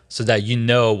idea so that you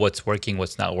know what's working,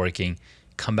 what's not working.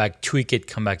 Come back, tweak it,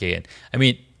 come back again. I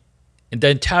mean, in the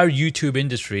entire YouTube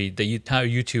industry, the entire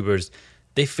YouTubers,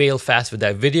 they fail fast with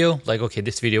that video. Like, okay,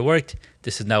 this video worked.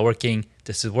 This is not working.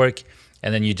 This is work.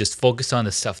 And then you just focus on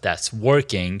the stuff that's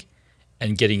working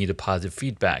and getting you the positive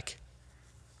feedback.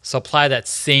 So apply that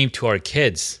same to our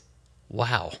kids.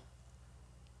 Wow.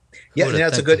 Yeah, and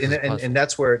that's a good, and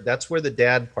that's where the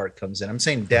dad part comes in. I'm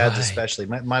saying dads especially.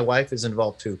 My wife is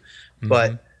involved too,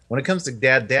 but when it comes to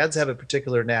dads have a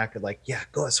particular knack of like,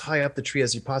 go as high up the tree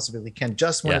as you possibly can,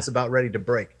 just when it's about ready to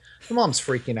break. The mom's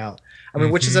freaking out. I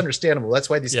mean, which is understandable. That's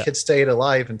why these kids stayed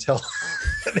alive until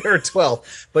they're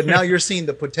 12. But now you're seeing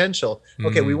the potential.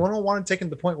 Okay, we don't want to take them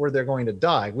to the point where they're going to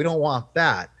die. We don't want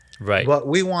that. Right. But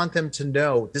we want them to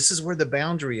know this is where the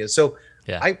boundary is. So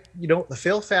Yeah. the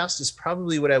fail fast is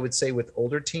probably what I would say with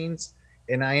older teens.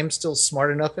 And I am still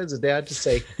smart enough as a dad to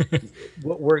say,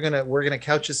 we're gonna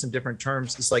couch this in different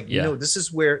terms. It's like, this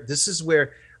is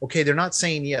where, okay, they're not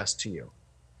saying yes to you.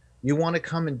 You want to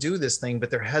come and do this thing,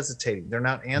 but they're hesitating. They're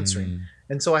not answering.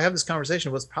 And so I have this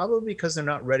conversation. Well, it's probably because they're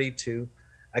not ready to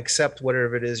accept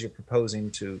whatever it is you're proposing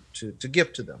to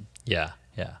give to them. Yeah.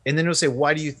 Yeah. And then they'll say,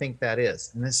 why do you think that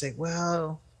is? And they say,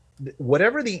 well,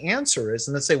 whatever the answer is.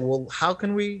 And they say, well, how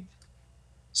can we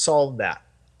solve that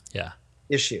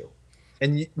issue?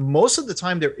 And most of the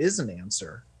time there is an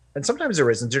answer. And sometimes there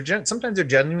isn't. Sometimes there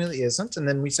genuinely isn't. And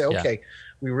then we say, okay,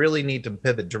 we really need to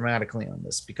pivot dramatically on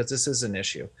this because this is an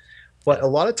issue. But a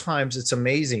lot of times it's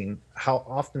amazing how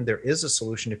often there is a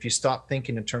solution if you stop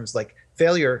thinking in terms like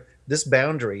failure. This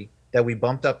boundary that we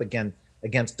bumped up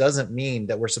against doesn't mean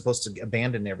that we're supposed to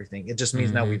abandon everything. It just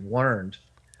means now we've learned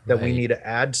that we need to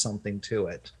add something to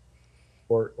it.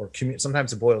 Or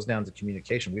sometimes it boils down to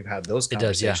communication. We've had those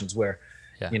conversations where,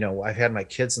 I've had my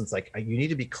kids and it's like, you need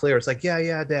to be clear. It's like,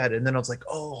 yeah, Dad. And then I was like,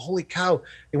 oh, holy cow,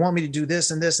 they want me to do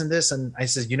this and this and this. And I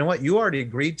said, you know what? You already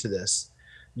agreed to this.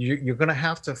 You're going to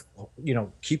have to,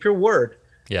 keep your word.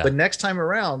 Yeah. But next time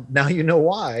around, now you know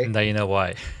why. Now you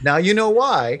know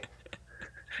why.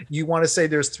 You want to say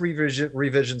there's 3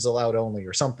 revisions allowed only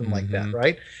or something like that,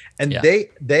 right? And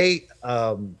they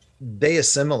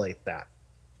assimilate that.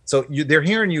 So they're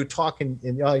hearing you talking,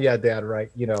 and oh yeah, Dad, right?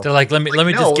 They're like, let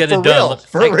me just get it done.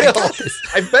 For real,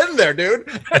 I've been there, dude.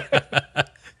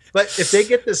 But if they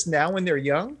get this now when they're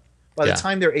young, by the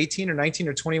time they're 18 or 19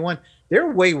 or 21, they're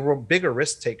way bigger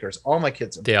risk takers. All my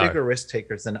kids are bigger risk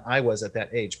takers than I was at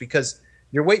that age because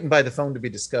you're waiting by the phone to be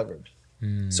discovered,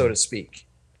 so to speak.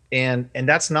 And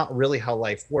that's not really how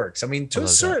life works. I mean, to a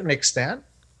certain extent,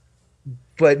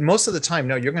 but most of the time,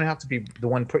 no, you're going to have to be the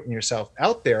one putting yourself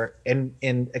out there and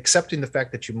accepting the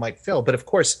fact that you might fail. But of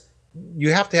course,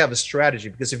 you have to have a strategy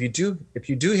because if you do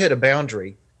hit a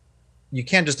boundary, you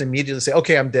can't just immediately say,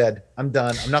 okay, I'm dead. I'm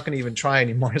done. I'm not going to even try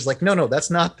anymore. It's like, no, that's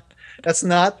not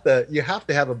you have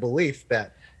to have a belief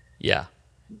that,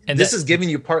 and this is giving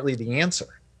you partly the answer.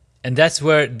 And that's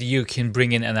where you can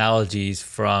bring in analogies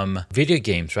from video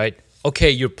games, right? Okay,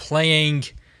 you're playing,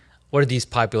 what are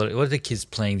the kids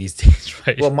playing these days,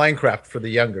 right? Well, Minecraft for the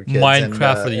younger kids.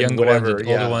 For the younger ones, and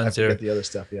older ones. I forget the other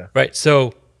stuff, Right,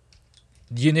 so,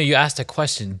 you asked a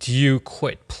question, do you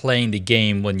quit playing the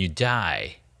game when you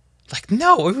die? Like,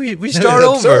 no, we start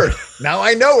over. Now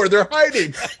I know where they're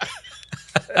hiding.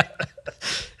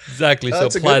 Exactly, so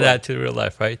apply that to real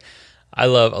life, right? I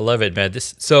love it, man.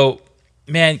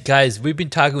 Man, guys, we've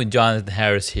been talking with Jonathan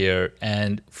Harris here,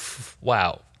 and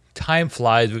wow, time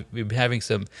flies. We've been having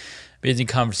some amazing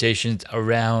conversations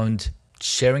around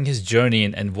sharing his journey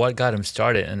and what got him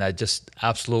started, and I just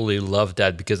absolutely love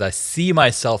that because I see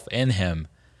myself in him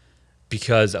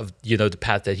because of the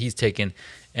path that he's taken.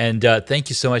 And thank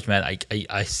you so much, man.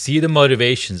 I see the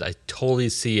motivations. I totally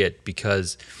see it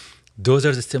because those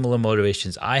are the similar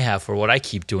motivations I have for what I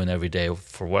keep doing every day,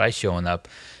 for what I showing up.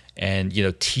 And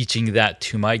teaching that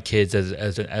to my kids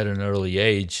at an early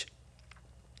age,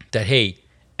 that hey,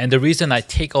 and the reason I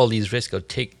take all these risks or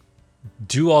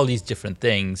do all these different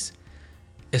things,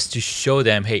 is to show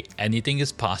them, hey, anything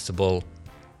is possible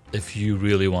if you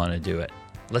really want to do it.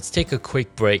 Let's take a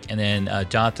quick break, and then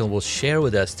Jonathan will share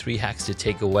with us 3 hacks to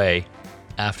take away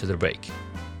after the break.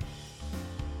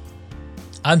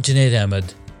 I'm Junaid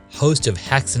Ahmed, host of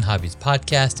Hacks and Hobbies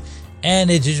podcast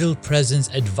and a digital presence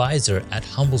advisor at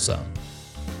HumbleZone.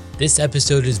 This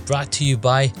episode is brought to you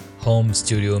by Home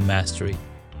Studio Mastery.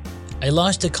 I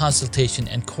launched a consultation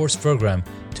and course program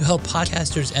to help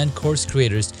podcasters and course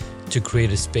creators to create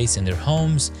a space in their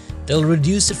homes that will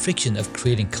reduce the friction of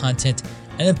creating content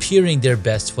and appearing their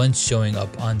best when showing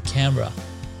up on camera.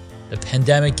 The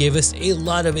pandemic gave us a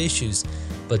lot of issues,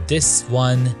 but this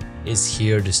one is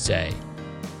here to stay.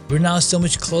 We're now so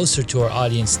much closer to our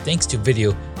audience thanks to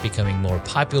video becoming more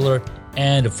popular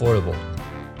and affordable.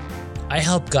 I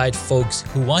help guide folks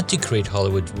who want to create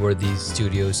Hollywood-worthy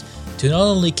studios to not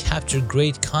only capture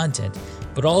great content,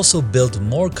 but also build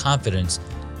more confidence,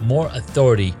 more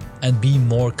authority, and be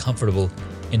more comfortable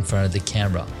in front of the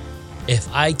camera.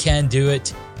 If I can do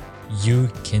it, you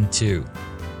can too.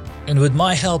 And with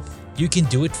my help, you can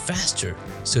do it faster.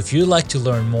 So if you'd like to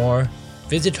learn more,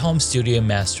 visit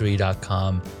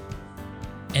homestudiomastery.com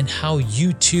and how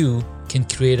you too can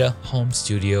create a home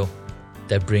studio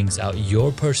that brings out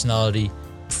your personality,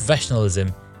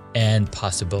 professionalism, and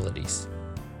possibilities.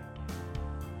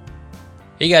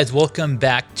 Hey guys, welcome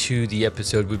back to the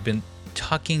episode. We've been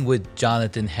talking with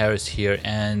Jonathan Harris here,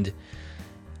 and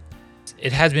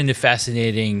it has been a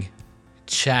fascinating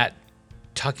chat,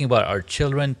 talking about our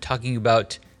children, talking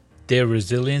about their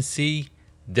resiliency,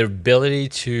 their ability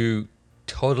to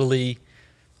totally,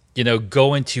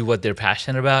 go into what they're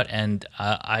passionate about. And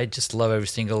I just love every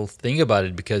single thing about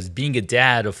it, because being a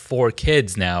dad of 4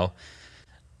 kids now,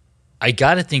 I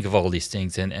got to think of all these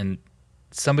things. And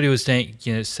somebody was saying,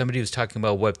 somebody was talking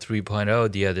about Web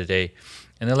 3.0 the other day,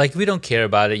 and they're like, we don't care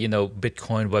about it,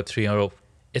 Bitcoin, Web 3.0,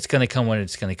 it's going to come when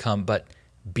it's going to come. But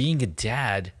being a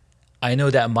dad, I know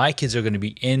that my kids are going to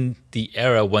be in the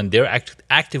era when they're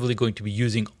actively going to be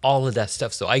using all of that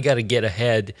stuff. So I got to get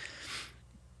ahead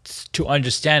to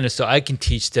understand it so I can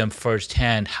teach them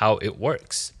firsthand how it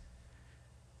works.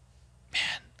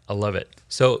 Man, I love it.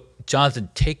 So Jonathan,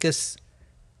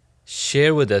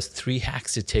 share with us 3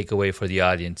 hacks to take away for the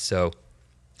audience. So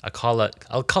I'll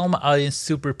call my audience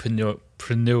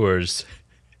superpreneurs.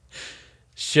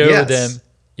 Share with them.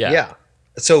 Yeah.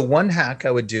 So one hack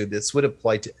I would do, this would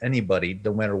apply to anybody,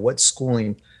 no matter what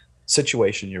schooling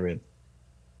situation you're in,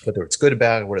 whether it's good or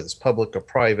bad, whether it's public or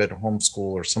private or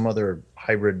homeschool or some other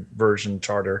hybrid version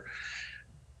charter.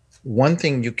 One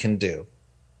thing you can do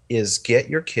is get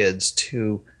your kids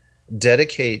to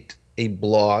dedicate a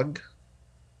blog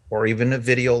or even a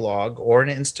video log or an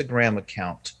Instagram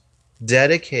account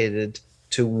dedicated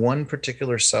to one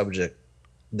particular subject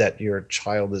that your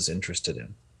child is interested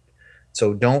in.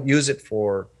 So don't use it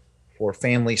for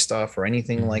family stuff or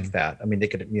anything like that. I mean, they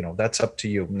could, that's up to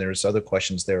you. And there's other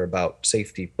questions there about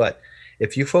safety. But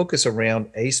if you focus around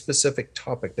a specific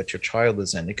topic that your child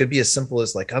is in, it could be as simple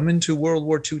as like, I'm into World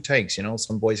War II tanks.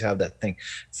 Some boys have that thing.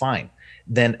 Fine.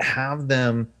 Then have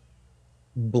them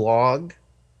blog,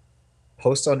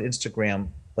 post on Instagram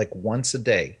like once a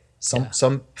day, some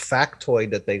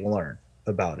factoid that they learn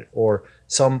about it, or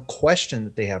some question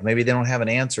that they have, maybe they don't have an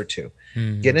answer to.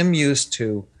 Get them used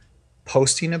to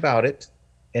posting about it.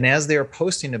 And as they're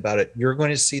posting about it, you're going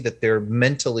to see that they're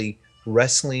mentally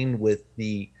wrestling with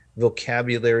the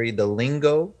vocabulary, the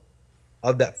lingo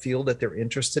of that field that they're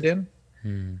interested in.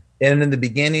 And in the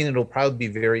beginning, it'll probably be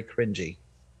very cringy,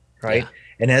 right? Yeah.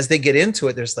 And as they get into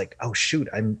it, there's like, oh shoot,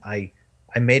 I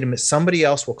made him. Somebody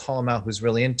else will call him out who's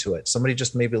really into it. Somebody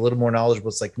just maybe a little more knowledgeable.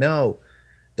 It's like, no,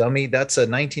 dummy, that's a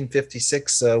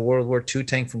 1956 World War II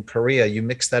tank from Korea. You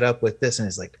mix that up with this. And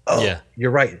it's like, oh, yeah, you're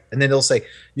right. And then they'll say,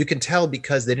 you can tell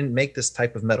because they didn't make this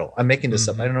type of metal. I'm making this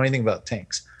up. I don't know anything about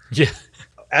tanks. Yeah.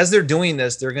 As they're doing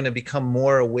this, they're going to become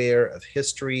more aware of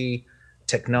history,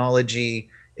 technology.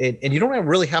 And you don't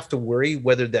really have to worry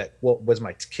whether was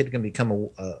my kid going to become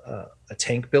a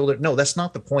tank builder? No, that's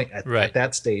not the point at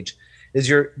that stage.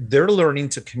 They're learning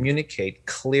to communicate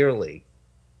clearly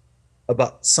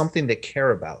about something they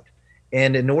care about.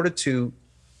 And in order to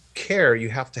care, you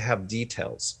have to have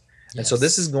details. Yes. And so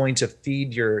this is going to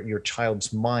feed your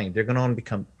child's mind. They're going to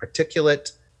become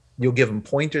articulate. You'll give them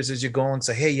pointers as you go and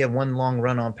say, hey, you have one long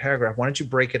run-on paragraph. Why don't you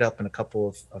break it up in a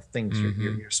couple of things?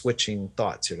 You're switching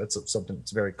thoughts here. That's something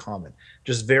that's very common.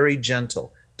 Just very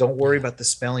gentle. Don't worry about the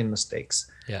spelling mistakes.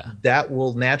 Yeah. That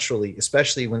will naturally,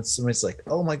 especially when somebody's like,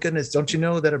 oh my goodness, don't you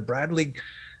know that a Bradley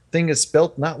thing is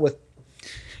spelt not with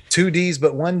 2 D's,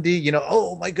 but 1 D,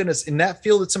 oh my goodness. In that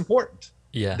field, it's important.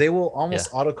 Yeah. They will almost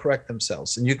autocorrect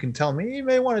themselves. And you can tell me, you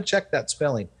may want to check that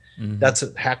spelling. That's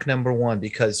hack number 1,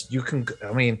 because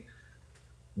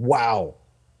wow,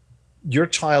 your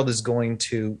child is going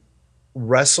to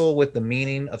wrestle with the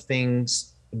meaning of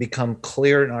things, become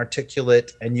clear and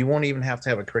articulate, and you won't even have to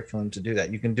have a curriculum to do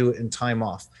that. You can do it in time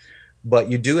off. But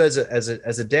you do as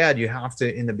a dad, you have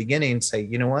to, in the beginning, say,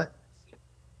 you know what?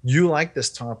 You like this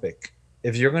topic.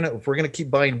 If we're gonna keep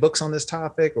buying books on this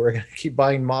topic, or we're gonna keep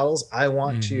buying models, I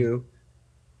want you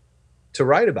to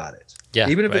write about it. Yeah.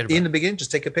 Even if in the beginning,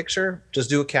 just take a picture, just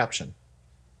do a caption.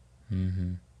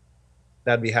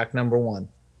 That'd be hack number 1.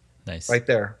 Nice. Right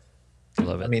there. I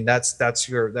love it. I mean, that's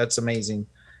amazing.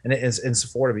 And it's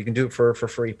affordable. You can do it for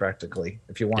free practically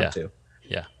if you want to.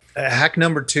 Yeah. Hack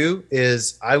number 2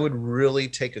 is I would really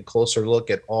take a closer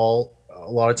look at a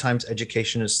lot of times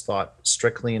education is thought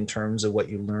strictly in terms of what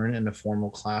you learn in a formal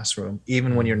classroom.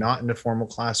 Even when you're not in a formal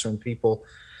classroom, people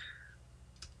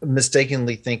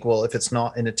mistakenly think, well, if it's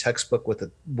not in a textbook with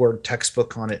a word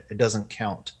textbook on it, it doesn't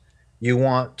count. You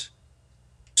want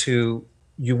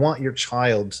your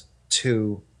child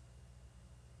to,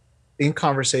 in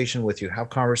conversation with you,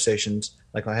 have conversations.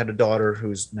 Like I had a daughter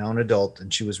who's now an adult,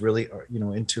 and she was really,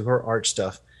 into her art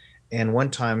stuff. And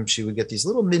one time she would get these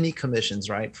little mini commissions,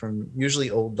 right, from usually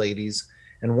old ladies.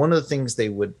 And one of the things they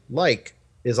would like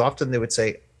is often they would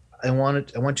say, I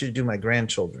want you to do my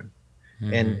grandchildren.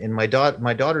 And my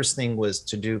daughter's thing was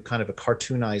to do kind of a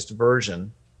cartoonized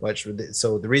version Which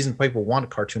so the reason people want a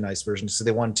cartoonized version is so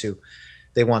they want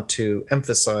to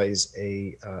emphasize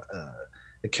the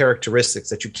characteristics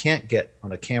that you can't get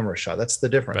on a camera shot. That's the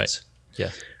difference. Right.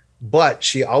 Yeah. But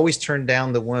she always turned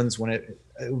down the ones when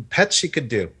pets she could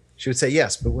do. She would say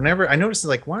yes, but whenever I noticed,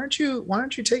 like, why aren't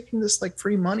you taking this like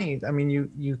free money? I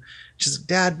mean, she's like,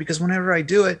 Dad, because whenever I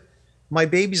do it, my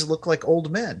babies look like old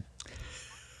men.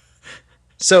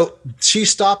 So she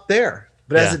stopped there.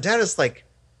 But as a dad, it's like,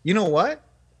 you know what?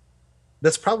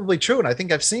 That's probably true. And I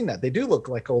think I've seen that. They do look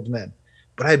like old men.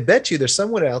 But I bet you there's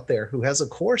someone out there who has a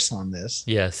course on this.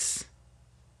 Yes.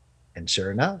 And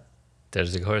sure enough,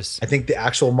 there's a course. I think the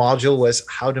actual module was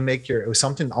it was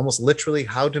something almost literally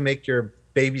how to make your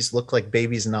babies look like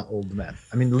babies, not old men.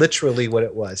 I mean, literally what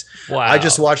it was. Wow. I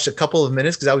just watched a couple of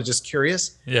minutes because I was just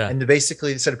curious. Yeah. And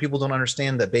basically said people don't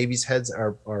understand that babies' heads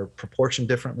are proportioned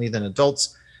differently than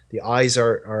adults. The eyes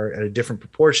are at a different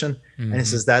proportion. Mm-hmm. And it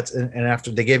says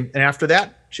after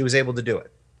that, she was able to do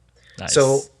it. Nice.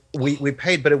 So we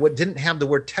paid, but it didn't have the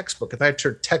word textbook. If I had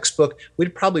heard textbook,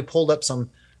 we'd probably pulled up some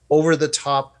over the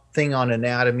top thing on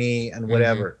anatomy and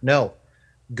whatever. Mm-hmm. No,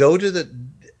 go to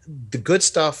the good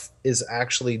stuff is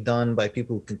actually done by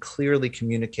people who can clearly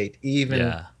communicate,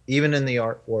 even in the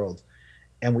art world.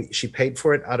 And she paid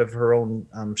for it out of her own.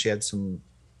 She had some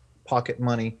pocket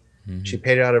money. Mm-hmm. She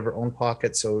paid it out of her own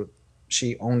pocket, so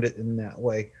she owned it in that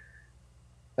way.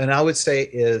 And I would say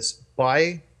is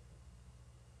buy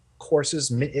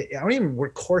courses. I don't even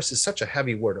word course is such a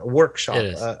heavy word. A workshop,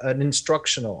 an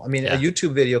instructional. I mean, a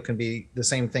YouTube video can be the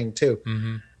same thing too.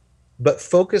 Mm-hmm. But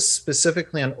focus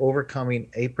specifically on overcoming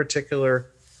a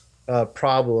particular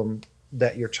problem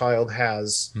that your child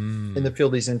has in the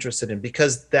field he's interested in,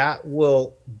 because you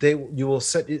will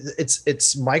set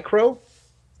it's micro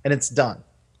and it's done.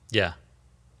 Yeah.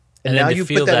 And now you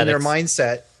put that in their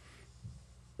mindset,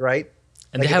 right?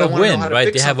 And like they have a win,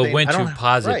 right? They have a win to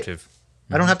positive.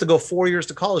 Right. I don't have to go 4 years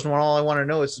to college when all I want to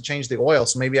know is to change the oil.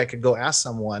 So maybe I could go ask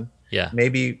someone. Yeah.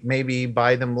 Maybe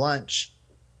buy them lunch.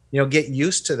 Get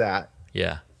used to that.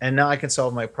 Yeah. And now I can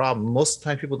solve my problem. Most of the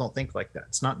time people don't think like that.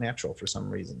 It's not natural for some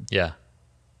reason. Yeah.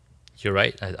 You're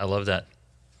right. I love that.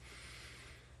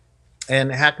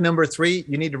 And hack number 3,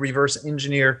 you need to reverse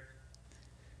engineer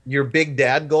your big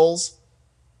dad goals.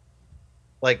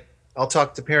 Like I'll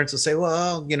talk to parents and say,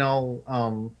 well,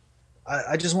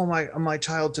 I just want my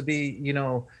child to be,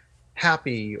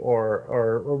 happy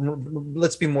or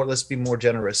let's be more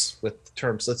generous with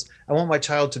terms. I want my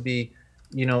child to be,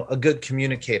 a good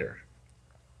communicator.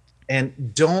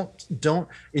 And don't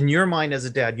in your mind as a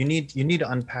dad, you need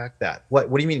to unpack that.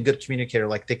 What do you mean good communicator?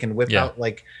 Like they can whip out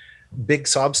like big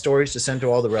sob stories to send to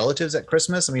all the relatives at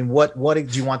Christmas? I mean, what do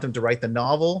you want them to write the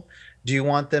novel? Do you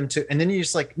want them to, and then you're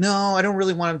just like, no, I don't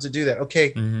really want them to do that.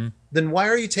 Okay. Mm-hmm. Then why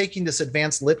are you taking this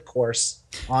advanced lit course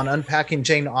on unpacking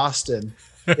Jane Austen?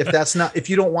 if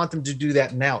you don't want them to do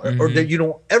that now, or that you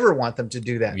don't ever want them to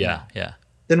do that. Yeah. Now, Yeah.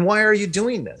 Then why are you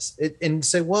doing this? And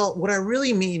say, well, what I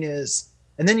really mean is,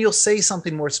 and then you'll say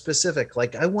something more specific.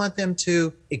 Like I want them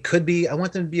to be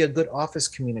a good office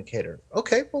communicator.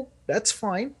 Okay, well, that's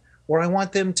fine. Or I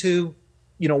want them to,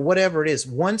 whatever it is.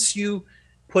 Once you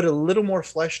put a little more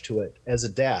flesh to it as a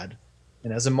dad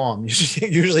and as a mom,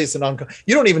 usually it's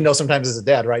you don't even know sometimes as a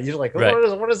dad, right? You're like,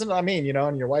 what does it mean?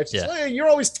 And your wife says, hey, you're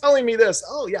always telling me this.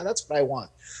 Oh yeah, that's what I want.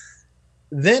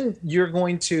 Then you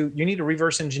need to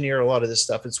reverse engineer a lot of this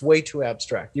stuff. It's way too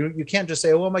abstract. You can't just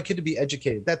say, oh, I want my kid to be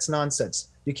educated. That's nonsense.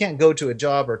 You can't go to a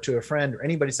job or to a friend or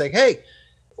anybody say, hey,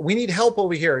 we need help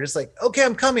over here. And it's like, okay,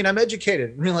 I'm coming. I'm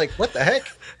educated. And you're like, what the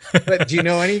heck? But do you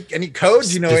know any code?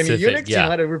 Do you know any Unix? Yeah. Do you know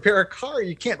how to repair a car?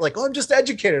 You can't like, oh, I'm just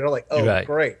educated. I'm like, oh, right.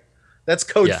 Great. That's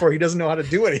code for he doesn't know how to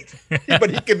do anything,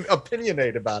 but he can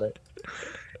opinionate about it.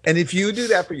 And if you do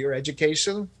that for your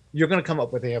education, you're going to come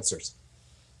up with answers.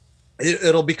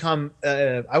 It'll become,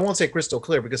 I won't say crystal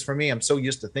clear, because for me, I'm so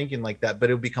used to thinking like that, but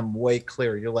it'll become way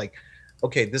clearer. You're like,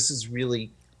 okay, this is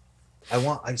really,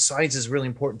 science is really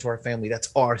important to our family.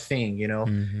 That's our thing,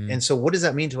 Mm-hmm. And so what does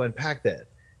that mean to unpack that?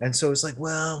 And so it's like,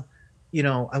 well,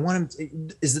 I want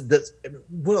him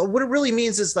what it really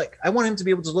means is like, I want him to be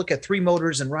able to look at 3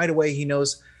 motors and right away he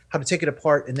knows how to take it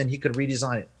apart and then he could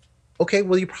redesign it. Okay,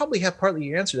 well, you probably have partly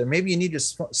your answer there. Maybe you need to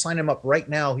sign him up right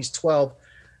now. He's 12.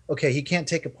 Okay, he can't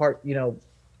take apart,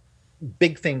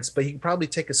 big things, but he can probably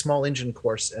take a small engine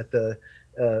course at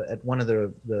one of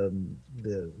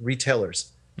the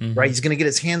retailers, right? He's going to get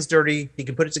his hands dirty. He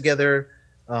can put it together.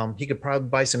 He could probably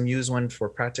buy some used one for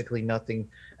practically nothing.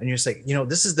 And you're just like,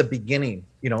 this is the beginning.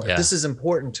 If this is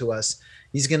important to us,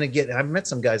 he's going to get. I've met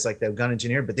some guys like that who got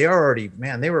engineered, but they already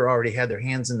had their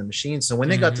hands in the machine. So when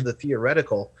they got to the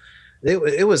theoretical,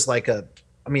 it was like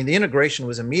I mean, the integration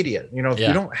was immediate. You know, if you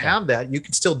Yeah, don't yeah, have that, you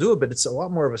can still do it, but it's a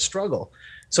lot more of a struggle.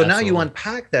 So now you absolutely.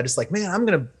 unpack that. It's like, man, I'm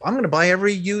gonna buy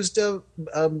every used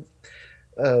um,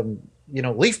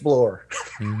 leaf blower.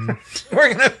 Hmm.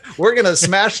 we're gonna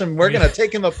smash them. We're gonna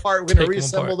take them apart. We're gonna Take them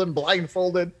reassemble apart. them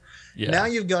blindfolded. Now Yeah.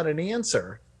 you've got an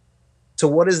answer to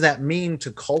what does that mean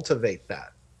to cultivate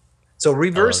that. So I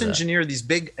reverse love that. engineer these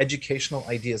big educational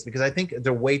ideas because I think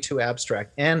they're way too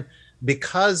abstract, and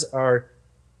because are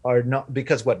not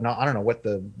because what not I don't know what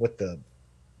the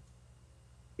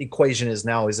equation is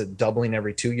now. Is it doubling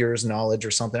every 2 years knowledge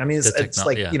or something? I mean, The it's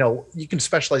technology, like, yeah. you can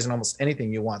specialize in almost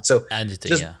anything you want. So Anything,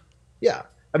 just yeah. yeah,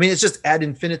 I mean, it's just ad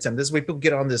infinitum. This is way people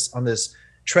get on this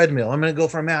treadmill. I'm going to go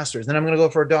for a master's, then I'm going to go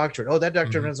for a doctorate. Oh, that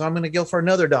doctorate, Hmm. so I'm going to go for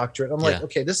another doctorate. I'm like, Yeah.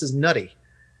 okay, this is nutty.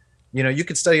 You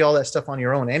could study all that stuff on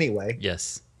your own anyway,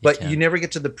 Yes, you but you can. never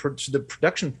get to the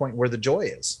production point where the joy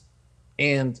is.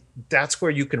 And that's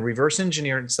where you can reverse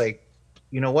engineer and say,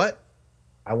 you know what?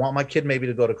 I want my kid maybe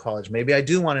to go to college. Maybe I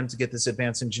do want him to get this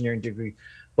advanced engineering degree.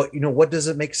 But what does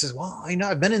it make? Says, well, I know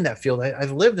I've been in that field.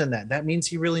 I've lived in that. That means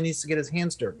he really needs to get his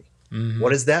hands dirty. What Hmm.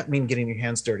 does that mean, getting your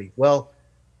hands dirty? Well,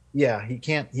 yeah, he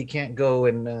can't go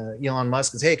and Elon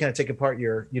Musk says, hey, can I take apart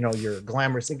your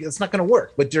glamorous thing? It's not going to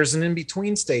work. But there's an in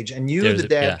between stage, and you, There's the a,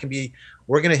 dad, yeah. can be.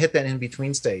 We're going to hit that in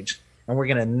between stage, and we're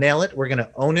going to nail it. We're going to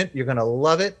own it. You're going to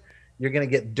love it. You're going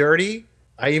to get dirty.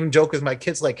 I even joke with my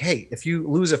kids like, hey, if you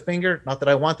lose a finger, not that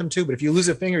I want them to, but if you lose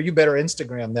a finger, you better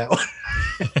Instagram that one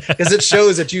because it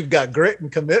shows that you've got grit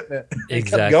and commitment. And kept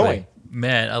Exactly. going.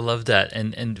 Man, I love that.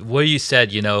 And what you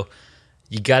said, you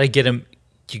gotta get him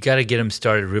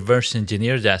started, reverse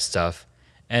engineer that stuff.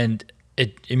 And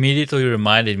it immediately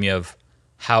reminded me of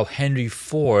how Henry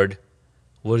Ford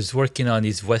was working on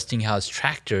these Westinghouse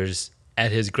tractors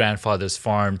at his grandfather's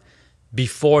farm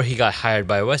before he got hired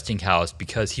by Westinghouse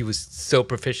because he was so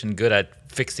proficient good at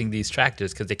fixing these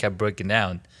tractors because they kept breaking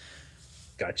down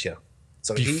Gotcha.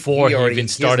 So before he even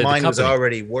his started the mind was company.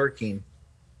 already working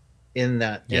in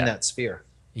that in Yeah, that sphere.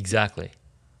 exactly.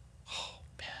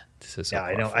 This is so Yeah,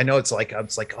 I know. powerful. I know. It's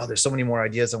like, oh, there's so many more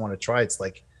ideas I want to try. It's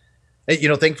like,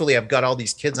 thankfully I've got all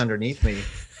these kids underneath me,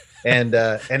 and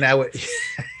I would.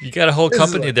 You got a whole This is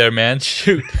company like, there, man.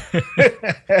 Shoot.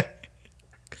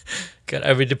 Got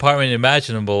every department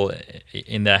imaginable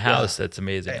in that yeah, house. That's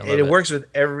amazing. I and love it it. works with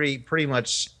pretty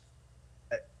much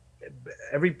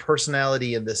every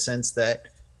personality in the sense that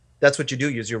that's what you do.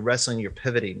 Is you're wrestling, you're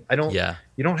pivoting. Yeah.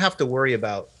 You don't have to worry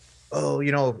about, oh,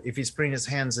 if he's putting his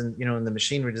hands in the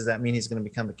machinery, does that mean he's going to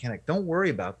become a mechanic? Don't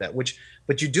worry about that.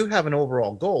 But you do have an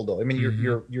overall goal, though. I mean, you're Hmm.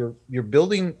 you're you're you're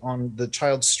building on the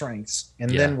child's strengths, and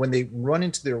Yeah. then when they run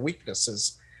into their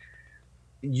weaknesses,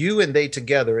 you and they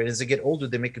together, and as they get older,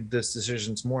 they make those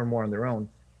decisions more and more on their own.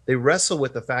 They wrestle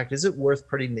with the fact: is it worth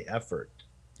putting the effort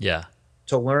Yeah.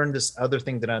 to learn this other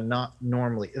thing that I'm not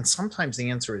normally? And sometimes the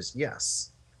answer is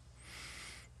yes,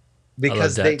 I love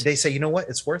because they that. they say, you know what,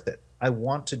 it's worth it. I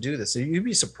want to do this. So you'd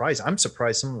be surprised. I'm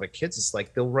surprised some of my kids. It's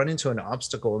like they'll run into an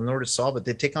obstacle in order to solve it.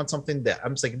 They take on something that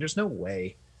I'm just like, there's no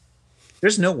way.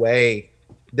 There's no way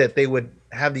that they would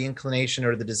have the inclination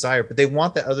or the desire, but they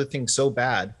want that other thing so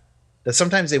bad that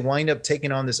sometimes they wind up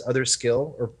taking on this other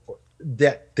skill or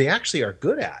that they actually are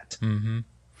good at. Hmm.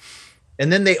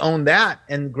 And then they own that,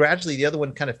 and gradually the other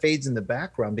one kind of fades in the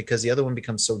background because the other one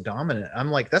becomes so dominant. I'm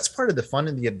like, that's part of the fun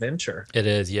and the adventure. It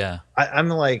is. Yeah. I'm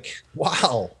like,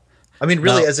 wow. I mean,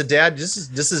 really, Now, as a dad, this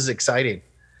is exciting.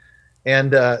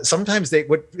 And sometimes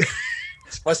what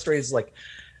frustrates is like,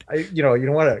 you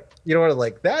don't want to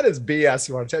like, that is BS.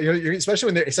 You want to tell especially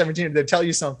when they're 17, they tell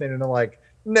you something and they're like,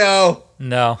 no,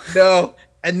 no. no,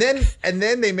 and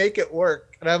then they make it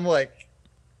work, and I'm like,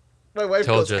 my wife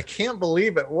Told goes, you. I can't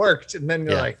believe it worked, and then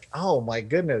you're Yeah. like, oh my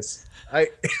goodness, I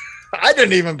I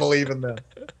didn't even believe in them.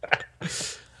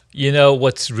 You know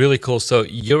what's really cool? So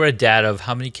you're a dad of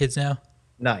how many kids now?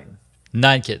 9.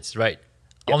 9 kids, right?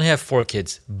 I Yep. only have 4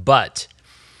 kids, but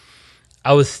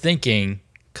I was thinking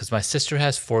because my sister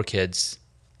has 4 kids,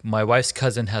 my wife's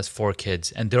cousin has 4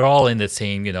 kids, and they're all in the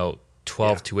same,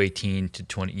 12 Yeah. to 18 to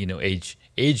 20,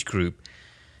 age group.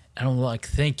 And I'm like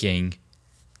thinking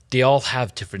they all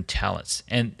have different talents,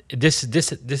 and this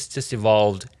just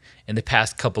evolved in the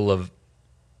past couple of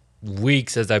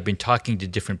weeks as I've been talking to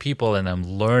different people and I'm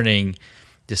learning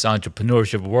this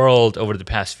entrepreneurship world over the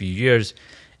past few years.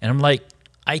 And I'm like,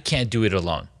 I can't do it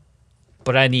alone,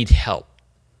 but I need help.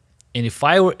 And if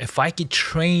I could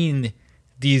train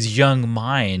these young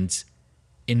minds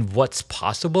in what's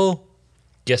possible,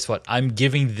 guess what? I'm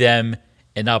giving them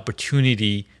an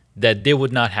opportunity that they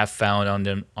would not have found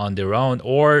on their own,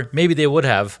 or maybe they would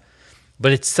have,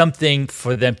 but it's something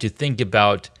for them to think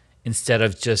about instead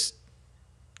of just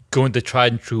going the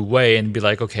tried and true way and be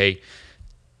like, okay,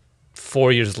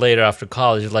 4 years later after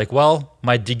college, you're like, well,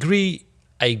 my degree,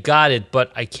 I got it,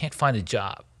 but I can't find a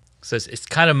job. So it's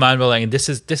kind of mind blowing, and this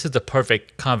is the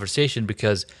perfect conversation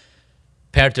because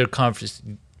parent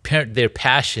their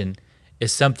passion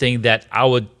is something that I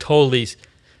would totally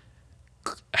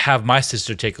have my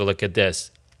sister take a look at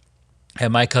this,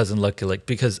 and my cousin look at it,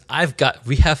 because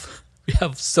we have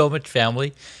so much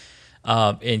family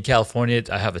in California.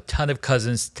 I have a ton of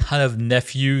cousins, ton of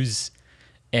nephews,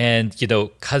 and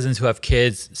cousins who have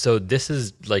kids. So this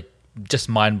is like just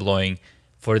mind blowing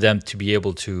for them to be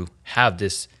able to have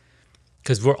this,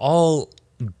 because we're all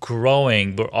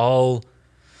growing. We're all,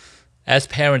 as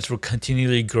parents, we're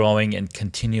continually growing and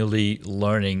continually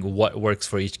learning what works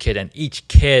for each kid, and each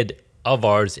kid of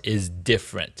ours is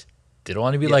different. They don't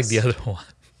want to be like the other one.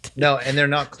 No, and they're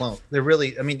not clones. They're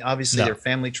really, I mean, obviously they're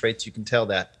family traits. You can tell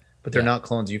that, but they're not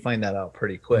clones. You find that out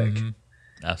pretty quick.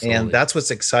 Absolutely. And that's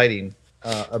what's exciting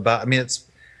about, I mean,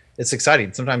 it's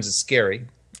exciting. Sometimes it's scary.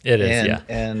 It is,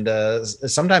 And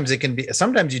sometimes it can be,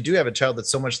 sometimes you do have a child that's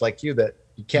so much like you that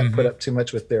you can't put up too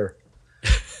much with their,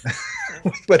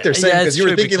 what they're saying, because you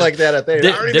were thinking like that at the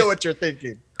I already know what you're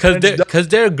thinking. Because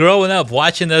they're growing up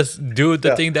watching us do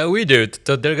the thing that we do.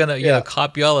 So they're going to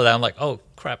copy all of that. I'm like, oh,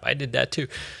 crap, I did that too.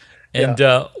 And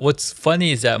what's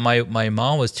funny is that my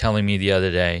mom was telling me the other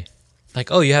day,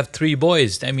 like, oh, you have 3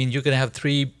 boys. I mean, you're going to have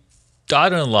 3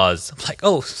 daughter-in-laws. I'm like,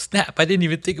 oh, snap. I didn't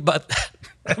even think about that.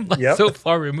 I'm like so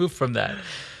far removed from that.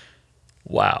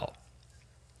 Wow.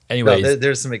 Anyways,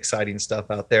 there's some exciting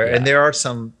stuff out there. And there are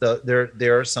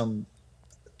some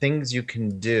things you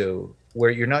can do where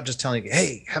you're not just telling,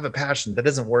 hey, have a passion. That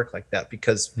doesn't work like that,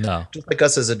 because just like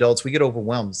us as adults, we get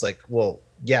overwhelmed. It's like, well,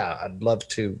 yeah, I'd love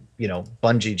to,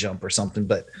 bungee jump or something,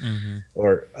 but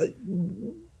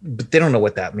but they don't know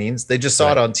what that means. They just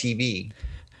saw it on TV,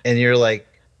 and you're like,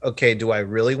 okay, do I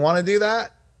really want to do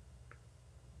that?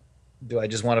 Do I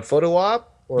just want a photo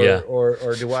op, or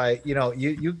do I,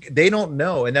 they don't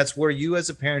know. And that's where you as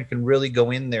a parent can really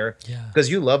go in there, because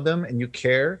you love them and you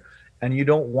care, and you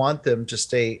don't want them to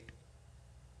stay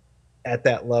at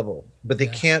that level, but they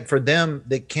can't, for them,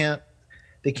 they can't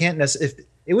necessarily.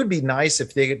 It would be nice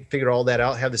if they could figure all that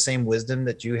out, have the same wisdom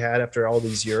that you had after all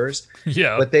these years.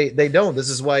 But they don't. This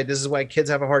is why kids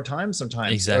have a hard time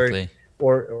sometimes. Exactly.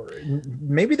 Or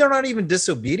maybe they're not even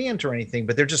disobedient or anything,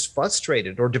 but they're just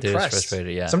frustrated or depressed.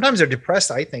 Sometimes they're depressed,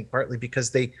 I think, partly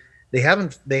because they're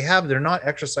not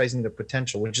exercising their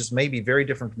potential, which is maybe very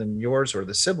different than yours or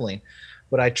the sibling.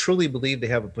 But I truly believe they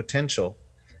have a potential.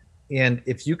 And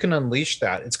if you can unleash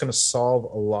that, it's going to solve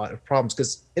a lot of problems,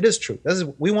 because it is true.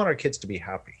 We want our kids to be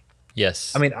happy.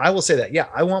 Yes. I mean, I will say that. Yeah,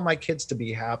 I want my kids to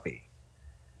be happy.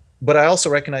 But I also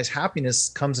recognize happiness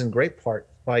comes in great part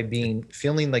by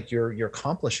feeling like you're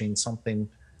accomplishing something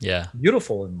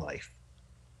beautiful in life.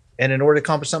 And in order to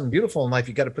accomplish something beautiful in life,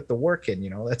 you got to put the work in.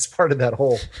 That's part of that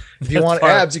whole. If you want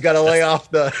abs, you got to lay off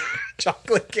the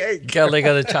chocolate cake. You got to lay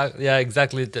off the chocolate. Yeah,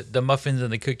 exactly. The muffins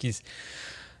and the cookies.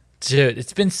 Dude,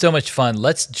 it's been so much fun.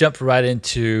 Let's jump right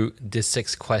into the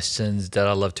 6 questions that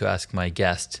I love to ask my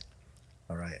guest.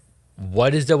 All right.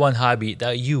 What is the one hobby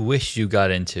that you wish you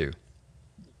got into?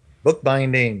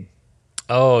 Bookbinding.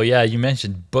 Oh, yeah. You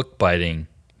mentioned bookbinding.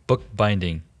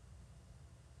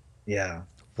 Yeah.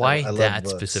 Why I that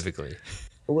specifically?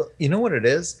 Well, you know what it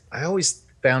is? I always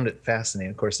found it fascinating.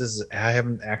 Of course, I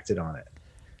haven't acted on it.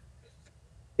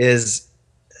 Is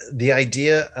the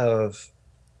idea of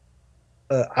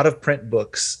out of print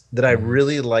books that I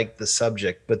really like the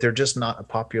subject, but they're just not a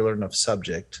popular enough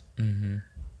subject.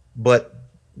 But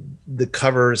the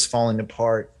cover is falling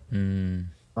apart.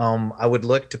 I would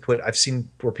look to I've seen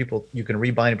where you can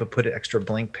rebind it, but put extra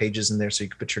blank pages in there so you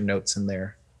can put your notes in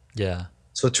there. Yeah.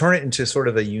 So turn it into sort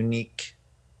of a unique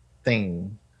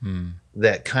thing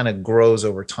that kind of grows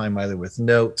over time, either with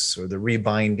notes or the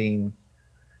rebinding.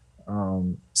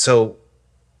 So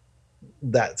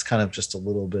that's kind of just a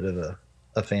little bit of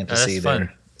a fantasy there. Fun.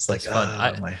 It's like,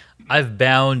 I've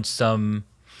bound some.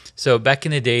 So back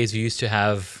in the days, we used to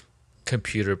have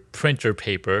computer printer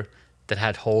paper that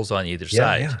had holes on either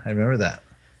side. Yeah, I remember that.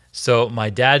 So my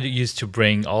dad used to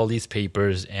bring all these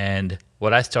papers, and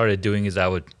what I started doing is they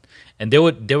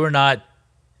were not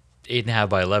 8.5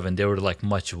 by 11. They were like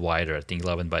much wider. I think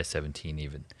 11 by 17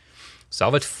 even. So I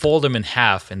would fold them in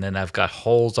half, and then I've got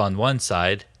holes on one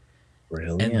side.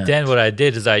 Brilliant. And then what I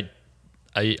did is I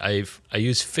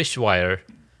used fish wire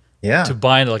to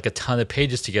bind like a ton of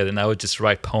pages together, and I would just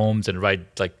write poems and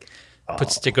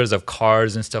put stickers of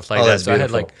cars and stuff like that. So beautiful. I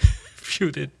had like a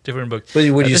few different books. But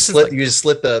would you just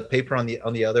slit the paper on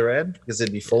the other end because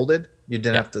it'd be folded? You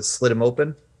didn't have to slit them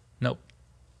open? Nope.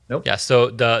 Nope. Yeah,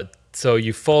 so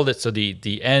you fold it, so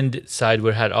the end side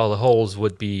where it had all the holes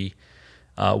would be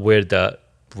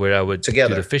where I would do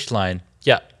Together. the fish line.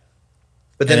 Yeah.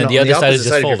 But And then then the on the other side is opposite just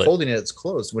side, if you're folded. folding it, it's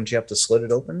closed. Wouldn't you have to slit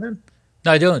it open then?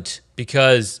 No, I don't,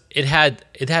 because it had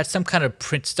some kind of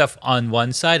print stuff on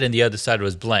one side and the other side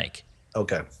was blank.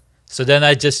 Okay. So then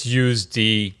I just used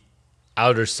the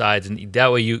outer sides, and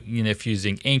that way you know, if you're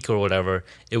using ink or whatever,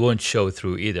 it won't show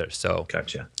through either. So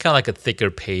Gotcha. kind of like a thicker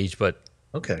page, but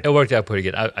Okay. it worked out pretty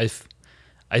good. I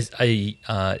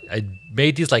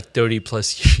made these like 30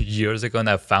 plus years ago, and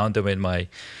I found them in my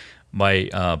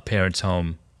parents'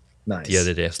 home Nice. the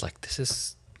other day. I was like, this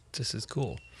is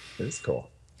cool. It's cool.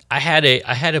 I had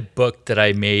a book that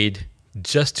I made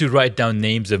just to write down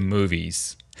names of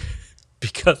movies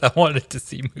because I wanted to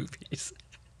see movies.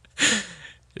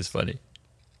 It's funny.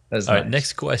 That's All nice. right,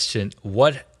 next question.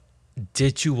 What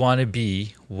did you want to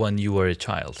be when you were a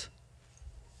child?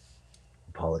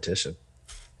 Politician.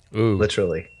 Ooh,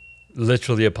 Literally.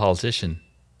 a politician.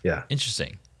 Yeah.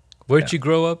 Interesting. Where'd you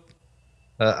grow up?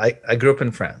 I grew up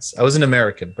in France. I was an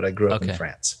American, but I grew up in Okay.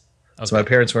 France. Okay. So my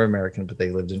parents were American, but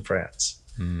they lived in France.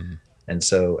 And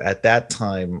so at that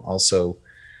time, also,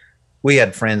 we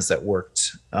had friends that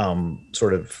worked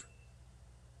sort of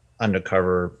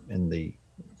undercover in the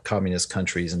communist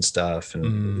countries and stuff,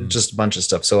 and just a bunch of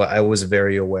stuff. So I was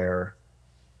very aware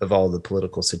of all the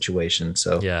political situation.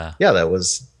 So Yeah. that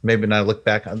was, maybe when I look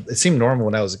back, it seemed normal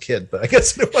when I was a kid, but I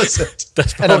guess it wasn't.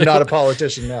 That's And I'm probably not a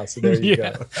politician now, so there you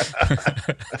Yeah.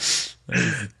 go.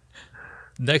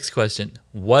 Next question.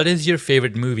 What is your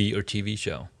favorite movie or TV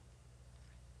show?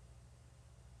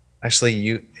 Actually,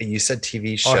 you said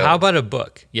TV show. Or how about a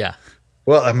book? Yeah.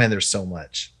 Well, I mean, there's so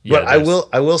much, Yeah, but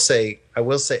I will say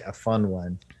a fun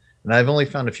one, and I've only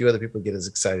found a few other people get as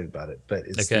excited about it. But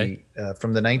it's Okay.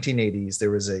 from the 1980s. There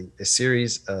was a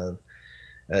series of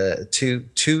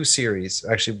two series.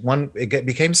 Actually, one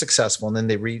became successful, and then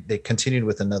they continued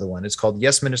with another one. It's called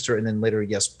Yes Minister, and then later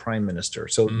Yes Prime Minister.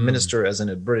 So minister as in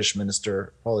a British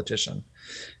minister politician.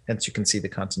 Hence, you can see the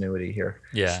continuity here.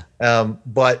 Yeah.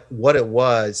 But what it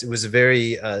was a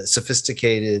very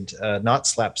sophisticated, not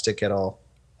slapstick at all,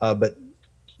 but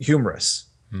humorous.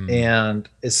 And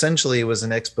essentially it was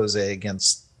an expose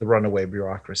against the runaway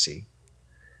bureaucracy.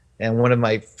 And one of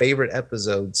my favorite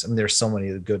episodes, I mean, there's so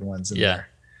many good ones in there.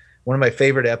 One of my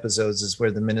favorite episodes is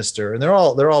where the minister, and they're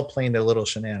all playing their little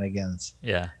shenanigans.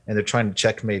 Yeah. And they're trying to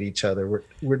checkmate each other.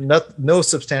 No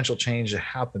substantial change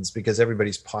happens because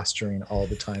everybody's posturing all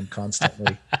the time,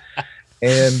 constantly.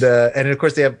 and of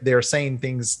course they're saying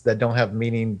things that don't have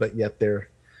meaning, but yet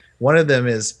one of them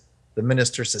is the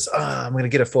minister says, I'm going to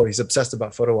get a photo. He's obsessed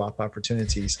about photo op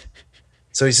opportunities.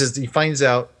 So he says, he finds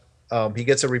out, he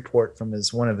gets a report from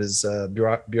one of his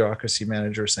bureaucracy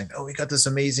managers saying, we got this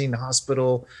amazing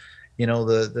hospital. You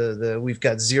know, we've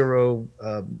got zero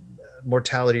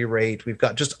mortality rate. We've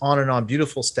got just on and on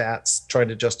beautiful stats trying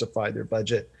to justify their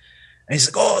budget. And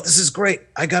he's like, this is great.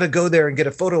 I got to go there and get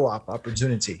a photo op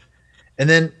opportunity. And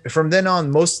then from then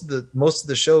on, most of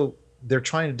the show, they're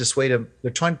trying to dissuade him. They're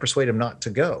trying to persuade him not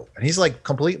to go. And he's like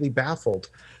completely baffled.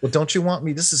 Well, don't you want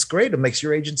me? This is great. It makes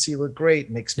your agency look great.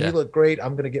 It makes me look great.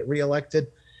 I'm going to get reelected.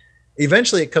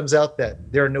 Eventually it comes out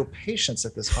that there are no patients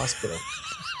at this hospital.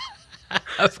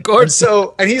 Of course.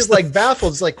 And he's like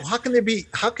baffled. It's like, well, how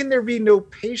can there be no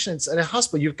patients at a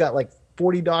hospital? You've got like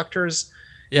 40 doctors.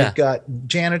 Yeah. You've got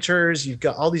janitors. You've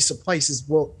got all these supplies. He says,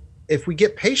 well, if we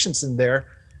get patients in there,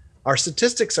 our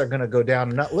statistics are going to go down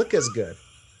and not look as good.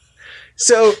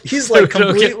 So he's like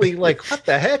completely like, what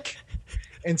the heck?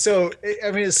 And so,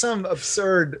 I mean, it's some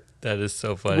absurd. That is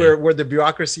so funny. Where the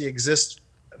bureaucracy exists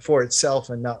for itself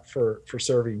and not for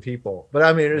serving people. But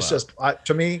I mean, it's just,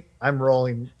 to me, I'm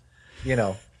rolling,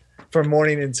 from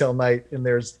morning until night. And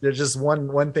there's just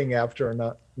one thing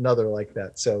after another like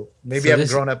that. So maybe I've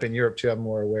grown up in Europe too. I'm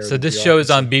more aware. So this show is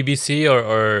on BBC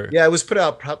or? Yeah, it was put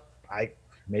out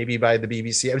maybe by the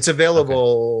BBC. It's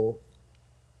available. Okay.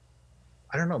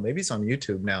 I don't know. Maybe it's on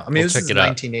YouTube now. I mean, this is the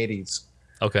 1980s.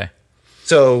 Okay.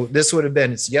 So this would have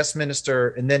been, it's Yes Minister.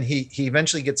 And then he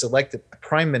eventually gets elected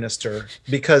Prime Minister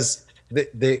because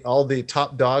all the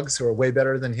top dogs who are way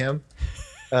better than him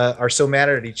are so mad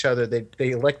at each other.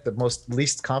 They elect the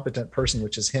least competent person,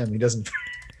 which is him. He doesn't.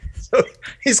 So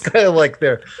he's kind of like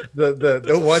the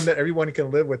one that everyone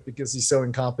can live with because he's so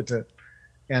incompetent.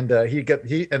 And then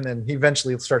he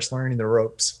eventually starts learning the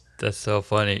ropes. That's so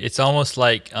funny. It's almost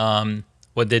like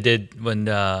what they did when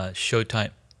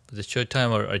Showtime or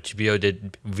HBO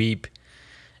did Veep,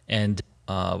 and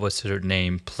what's her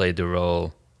name played the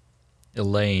role?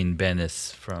 Elaine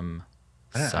Bennis from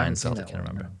Seinfeld. I can't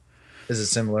remember. Is it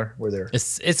similar? Were there?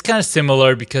 It's kind of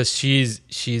similar because she's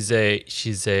a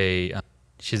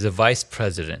vice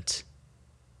president,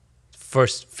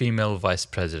 first female vice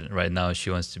president. Right now, she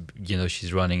wants to,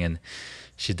 she's running, and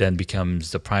she then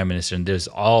becomes the prime minister. And there's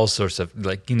all sorts of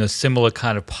similar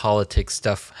kind of politics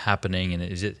stuff happening, and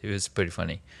it was pretty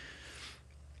funny.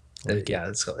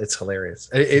 It's hilarious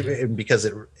because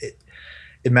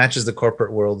it matches the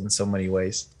corporate world in so many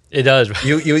ways. It does.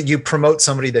 You promote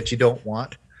somebody that you don't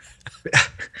want,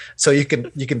 so you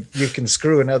can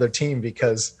screw another team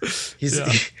because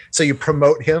so you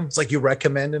promote him. It's like you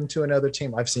recommend him to another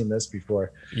team. I've seen this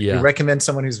before. Yeah. You recommend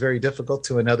someone who's very difficult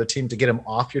to another team to get him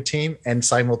off your team and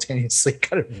simultaneously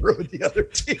kind of ruin the other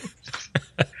team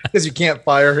because you can't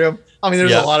fire him. I mean,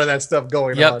 there's a lot of that stuff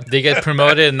going on. They get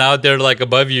promoted and now they're like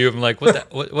above you. I'm like,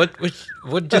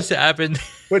 what just happened?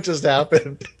 What just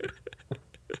happened?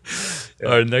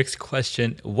 Our next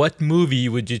question: what movie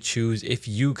would you choose if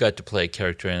you got to play a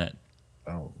character in it?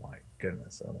 Oh my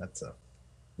goodness! Oh, that's a.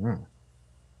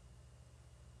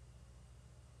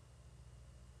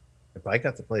 If I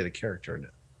got to play the character in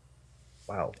it,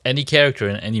 wow! Any character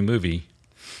in any movie?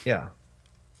 Yeah,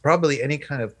 probably any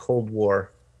kind of Cold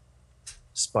War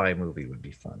spy movie would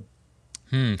be fun.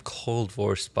 Cold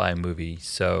War spy movie.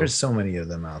 So there's so many of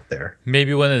them out there.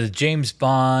 Maybe one of the James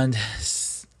Bond.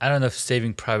 I don't know if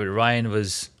Saving Private Ryan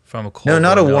was from a Cold War. No,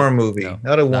 not a war movie. No,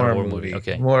 not a war movie.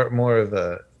 Okay. More of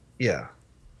a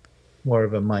more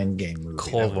of a mind game movie.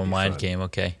 Cold War mind game.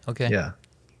 Okay. Yeah.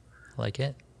 I like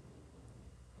it.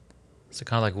 So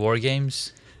kind of like war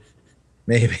games.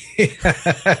 Maybe.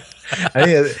 I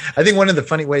think one of the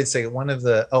funny ways to say it, one of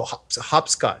the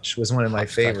hopscotch was one of my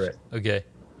favorite. Okay.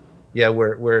 Yeah,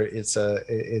 where it's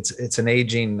an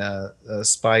aging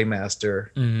spy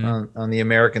master on the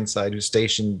American side who's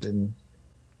stationed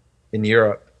in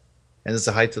Europe, and it's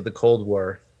the height of the Cold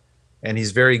War, and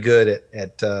he's very good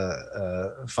at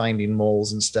finding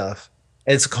moles and stuff.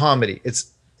 And it's a comedy.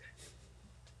 It's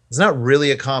not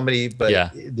really a comedy,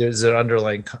 but there's an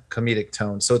underlying comedic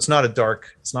tone. So it's not a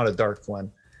dark one.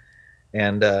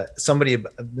 And somebody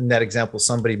in that example,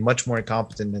 somebody much more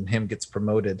incompetent than him gets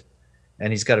promoted.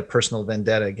 And he's got a personal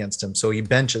vendetta against him. So he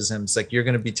benches him. It's like, you're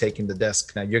going to be taking the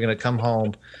desk now. You're going to come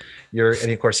home.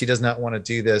 And of course, he does not want to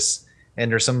do this.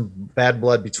 And there's some bad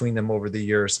blood between them over the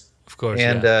years. Of course.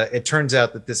 And it turns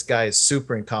out that this guy is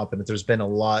super incompetent. There's been a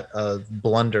lot of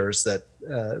blunders that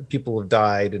people have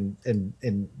died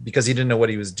and because he didn't know what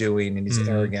he was doing and he's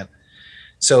arrogant.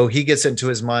 So he gets into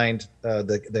his mind,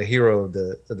 the hero of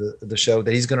the show,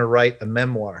 that he's going to write a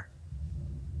memoir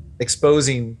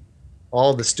exposing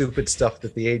all the stupid stuff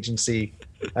that the agency,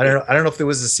 I don't know if there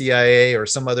was the CIA or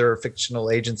some other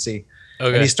fictional agency.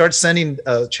 Okay. And he starts sending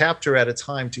a chapter at a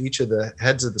time to each of the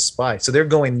heads of the spy. So they're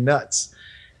going nuts.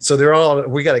 So they're all,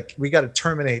 we got to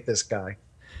terminate this guy.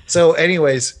 So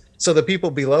anyways, so the people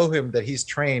below him that he's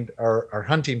trained are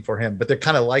hunting for him, but they're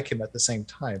kind of like him at the same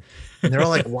time. And they're all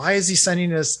like, why is he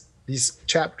sending us these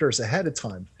chapters ahead of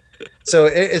time? So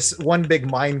it's one big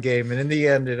mind game. And in the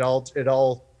end, it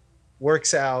all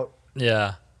works out.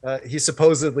 Yeah. He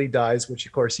supposedly dies, which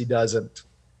of course he doesn't.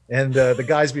 And the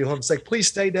guys below him is like, please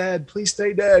stay dead,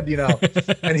 you know.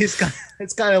 And it's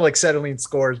kind of like settling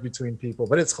scores between people,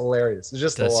 but it's hilarious. It's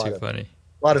just a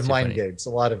lot of mind games, a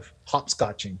lot of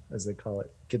hopscotching, as they call it,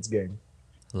 kids game.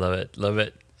 Love it.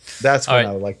 That's what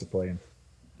I would like to play in.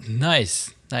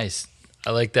 Nice. I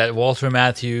like that. Walter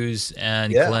Matthews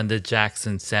and Glenda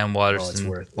Jackson, Sam Waterston.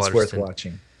 It's worth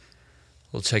watching.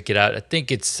 We'll check it out. I think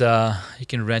it's you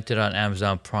can rent it on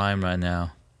Amazon Prime right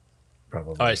now.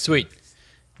 Probably. All right, sweet.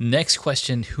 Next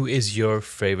question: who is your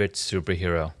favorite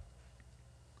superhero?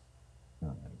 Oh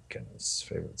my goodness,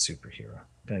 favorite superhero.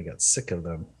 I got sick of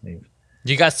them.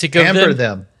 You got sick of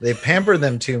them? They pamper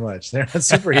them too much. They're not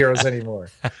superheroes anymore.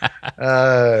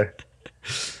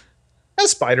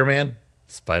 Spider-Man.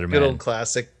 Good old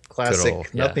classic.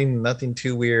 Nothing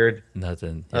too weird.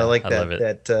 Nothing. Yeah, I like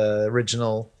that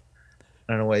original.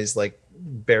 I don't know why he's like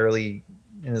barely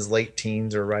in his late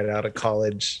teens or right out of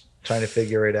college trying to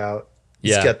figure it out.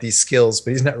 He's got these skills,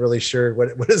 but he's not really sure what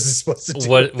is he supposed to do.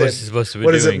 What's he supposed to be doing?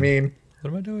 What does it mean?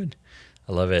 What am I doing?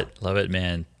 I love it,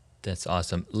 man. That's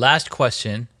awesome. Last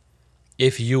question.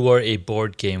 If you were a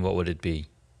board game, what would it be?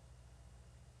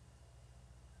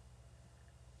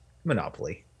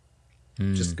 Monopoly.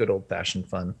 Just good old-fashioned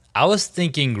fun. I was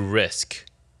thinking Risk.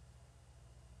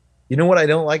 You know what I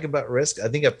don't like about Risk? I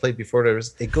think I've played before.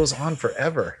 It goes on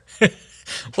forever.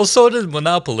 Well, so does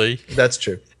Monopoly. That's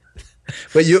true.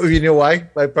 But you know why?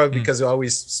 Probably because you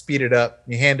always speed it up.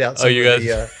 You hand out some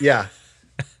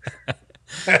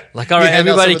Like, all right, You hand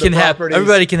out some of the properties.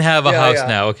 everybody can have a house Yeah.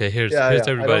 now. Okay, here's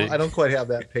everybody. I don't quite have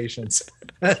that patience.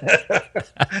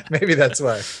 Maybe that's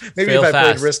why. Maybe Fail if I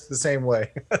played fast. Risk the same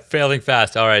way. Failing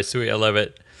fast. All right, sweet. I love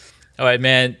it. All right,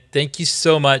 man. Thank you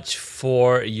so much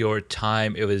for your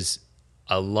time. It was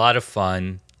a lot of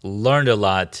fun. Learned a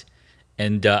lot,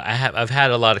 and I've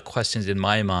had a lot of questions in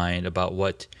my mind about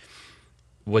what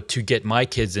to get my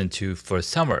kids into for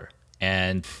summer.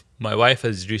 And my wife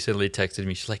has recently texted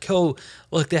me. She's like, "Oh,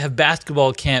 look, they have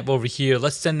basketball camp over here.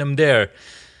 Let's send them there."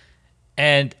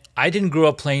 And I didn't grow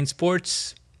up playing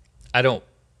sports. I don't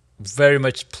very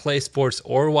much play sports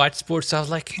or watch sports. So I was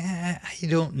like, I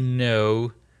don't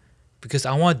know, because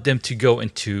I want them to go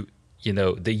into, the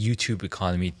YouTube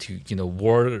economy to,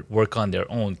 work on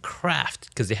their own craft,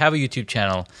 because they have a YouTube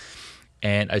channel.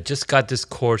 And I just got this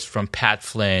course from Pat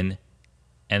Flynn,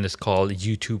 and it's called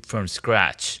YouTube from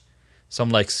Scratch. So I'm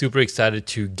like super excited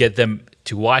to get them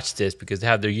to watch this, because they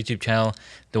have their YouTube channel.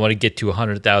 They want to get to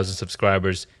 100,000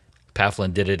 subscribers. Pat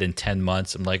Flynn did it in 10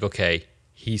 months. I'm like, okay,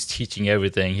 he's teaching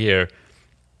everything here.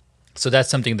 So that's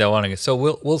something that I want to get. So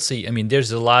we'll see. I mean,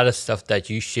 there's a lot of stuff that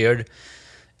you shared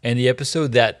in the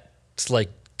episode that's like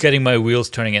getting my wheels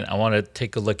turning, and I want to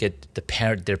take a look at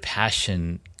their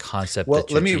passion concept. Well,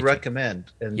 let me recommend,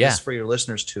 and Yeah. this is for your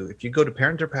listeners too. If you go to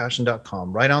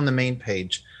parenttheirpassion.com, right on the main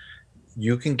page,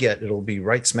 you can it'll be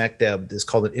right smack dab. It's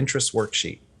called an interest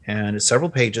worksheet, and it's several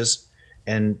pages,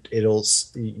 and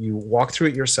you walk through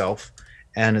it yourself,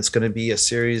 and it's going to be a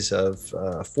series of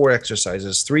 4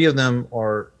 exercises. 3 of them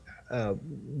are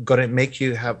going to make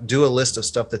you do a list of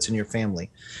stuff that's in your family,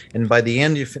 and by the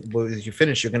end you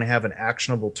finish, you're going to have an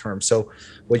actionable term. So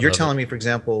what you're telling me, for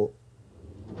example,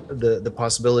 the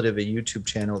possibility of a YouTube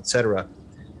channel, etc.,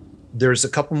 there's a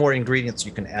couple more ingredients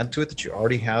you can add to it that you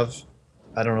already have.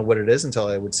 I don't know what it is until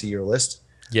I would see your list.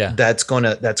 Yeah, that's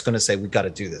gonna say we got to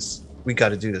do this. We got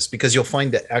to do this, because you'll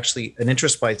find that actually an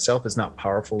interest by itself is not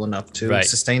powerful enough to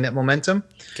sustain that momentum.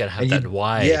 Gotta have that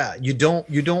why. Yeah, you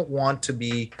don't want to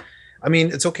be. I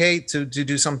mean, it's okay to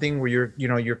do something where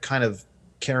you're kind of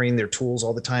carrying their tools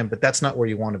all the time, but that's not where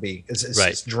you want to be.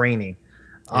 It's draining.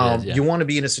 You want to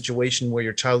be in a situation where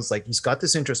your child's like, he's got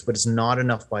this interest, but it's not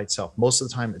enough by itself. Most of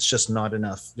the time, it's just not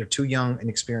enough. They're too young and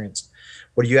experienced.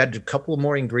 But you add a couple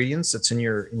more ingredients that's in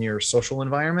your social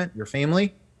environment, your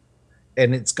family,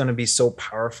 and it's going to be so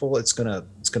powerful. It's gonna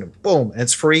boom, and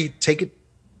it's free. Take it,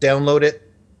 download it,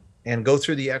 and go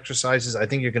through the exercises. I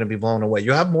think you're going to be blown away.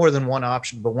 You have more than one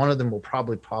option, but one of them will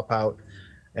probably pop out,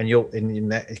 and in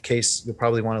that case, you'll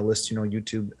probably want to list,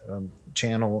 YouTube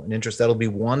channel and interest. That'll be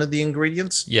one of the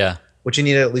ingredients. Yeah. But you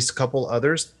need at least a couple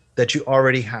others that you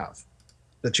already have,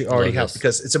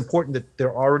 because it's important that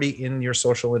they're already in your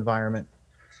social environment,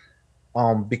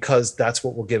 because that's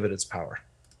what will give it its power.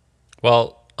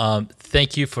 Well,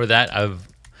 thank you for that.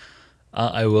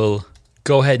 I will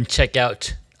go ahead and check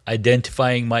out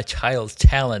Identifying My Child's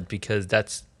Talent, because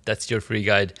that's your free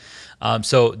guide.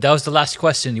 So that was the last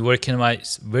question. Where can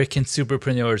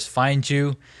superpreneurs find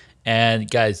you? And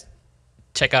guys,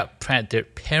 check out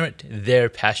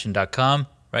parenttheirpassion.com.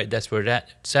 Right, that's where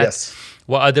that's at. Yes.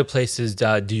 What other places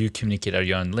do you communicate? Are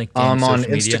you on LinkedIn? I'm on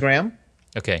social media? Instagram.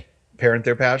 Okay. Parent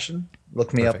Their Passion.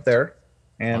 Look me up there.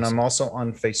 And Awesome. I'm also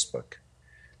on Facebook.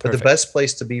 But Perfect. the best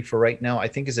place to be for right now, I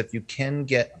think, is if you can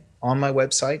get on my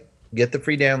website, get the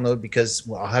free download, because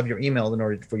I'll have your email in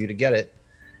order for you to get it.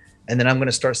 And then I'm going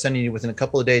to start sending you, within a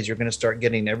couple of days, you're going to start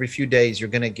getting, every few days, you're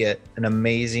going to get an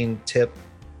amazing tip,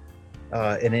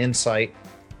 an insight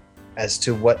as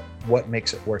to what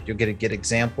makes it work. You're going to get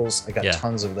examples. I got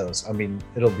tons of those. I mean,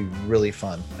 it'll be really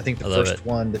fun. I think the first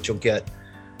one that you'll get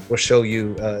will show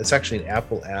you, it's actually an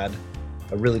Apple ad,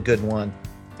 a really good one.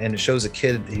 And it shows a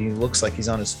kid, he looks like he's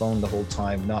on his phone the whole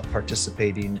time, not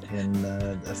participating in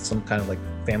some kind of like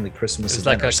family Christmas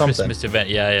event like or something. Christmas event,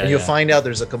 And you'll find out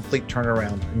there's a complete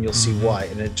turnaround, and you'll see why.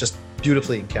 And it just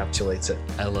beautifully encapsulates it.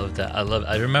 I love that.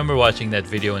 I remember watching that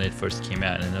video when it first came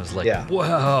out, and I was like,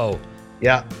 whoa.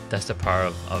 Yeah. That's the power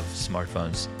of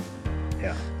smartphones.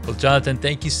 Yeah. Well, Jonathan,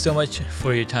 thank you so much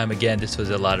for your time again. This was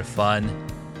a lot of fun.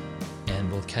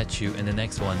 And we'll catch you in the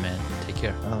next one, man. Take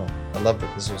care. Oh, I love it.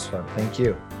 This was fun. Thank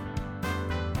you.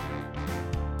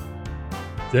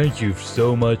 Thank you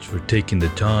so much for taking the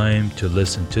time to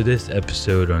listen to this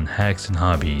episode on Hacks and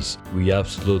Hobbies. We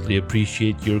absolutely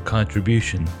appreciate your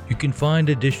contribution. You can find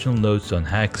additional notes on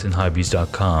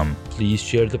hacksandhobbies.com. Please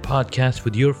share the podcast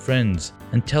with your friends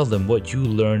and tell them what you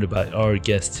learned about our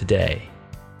guest today.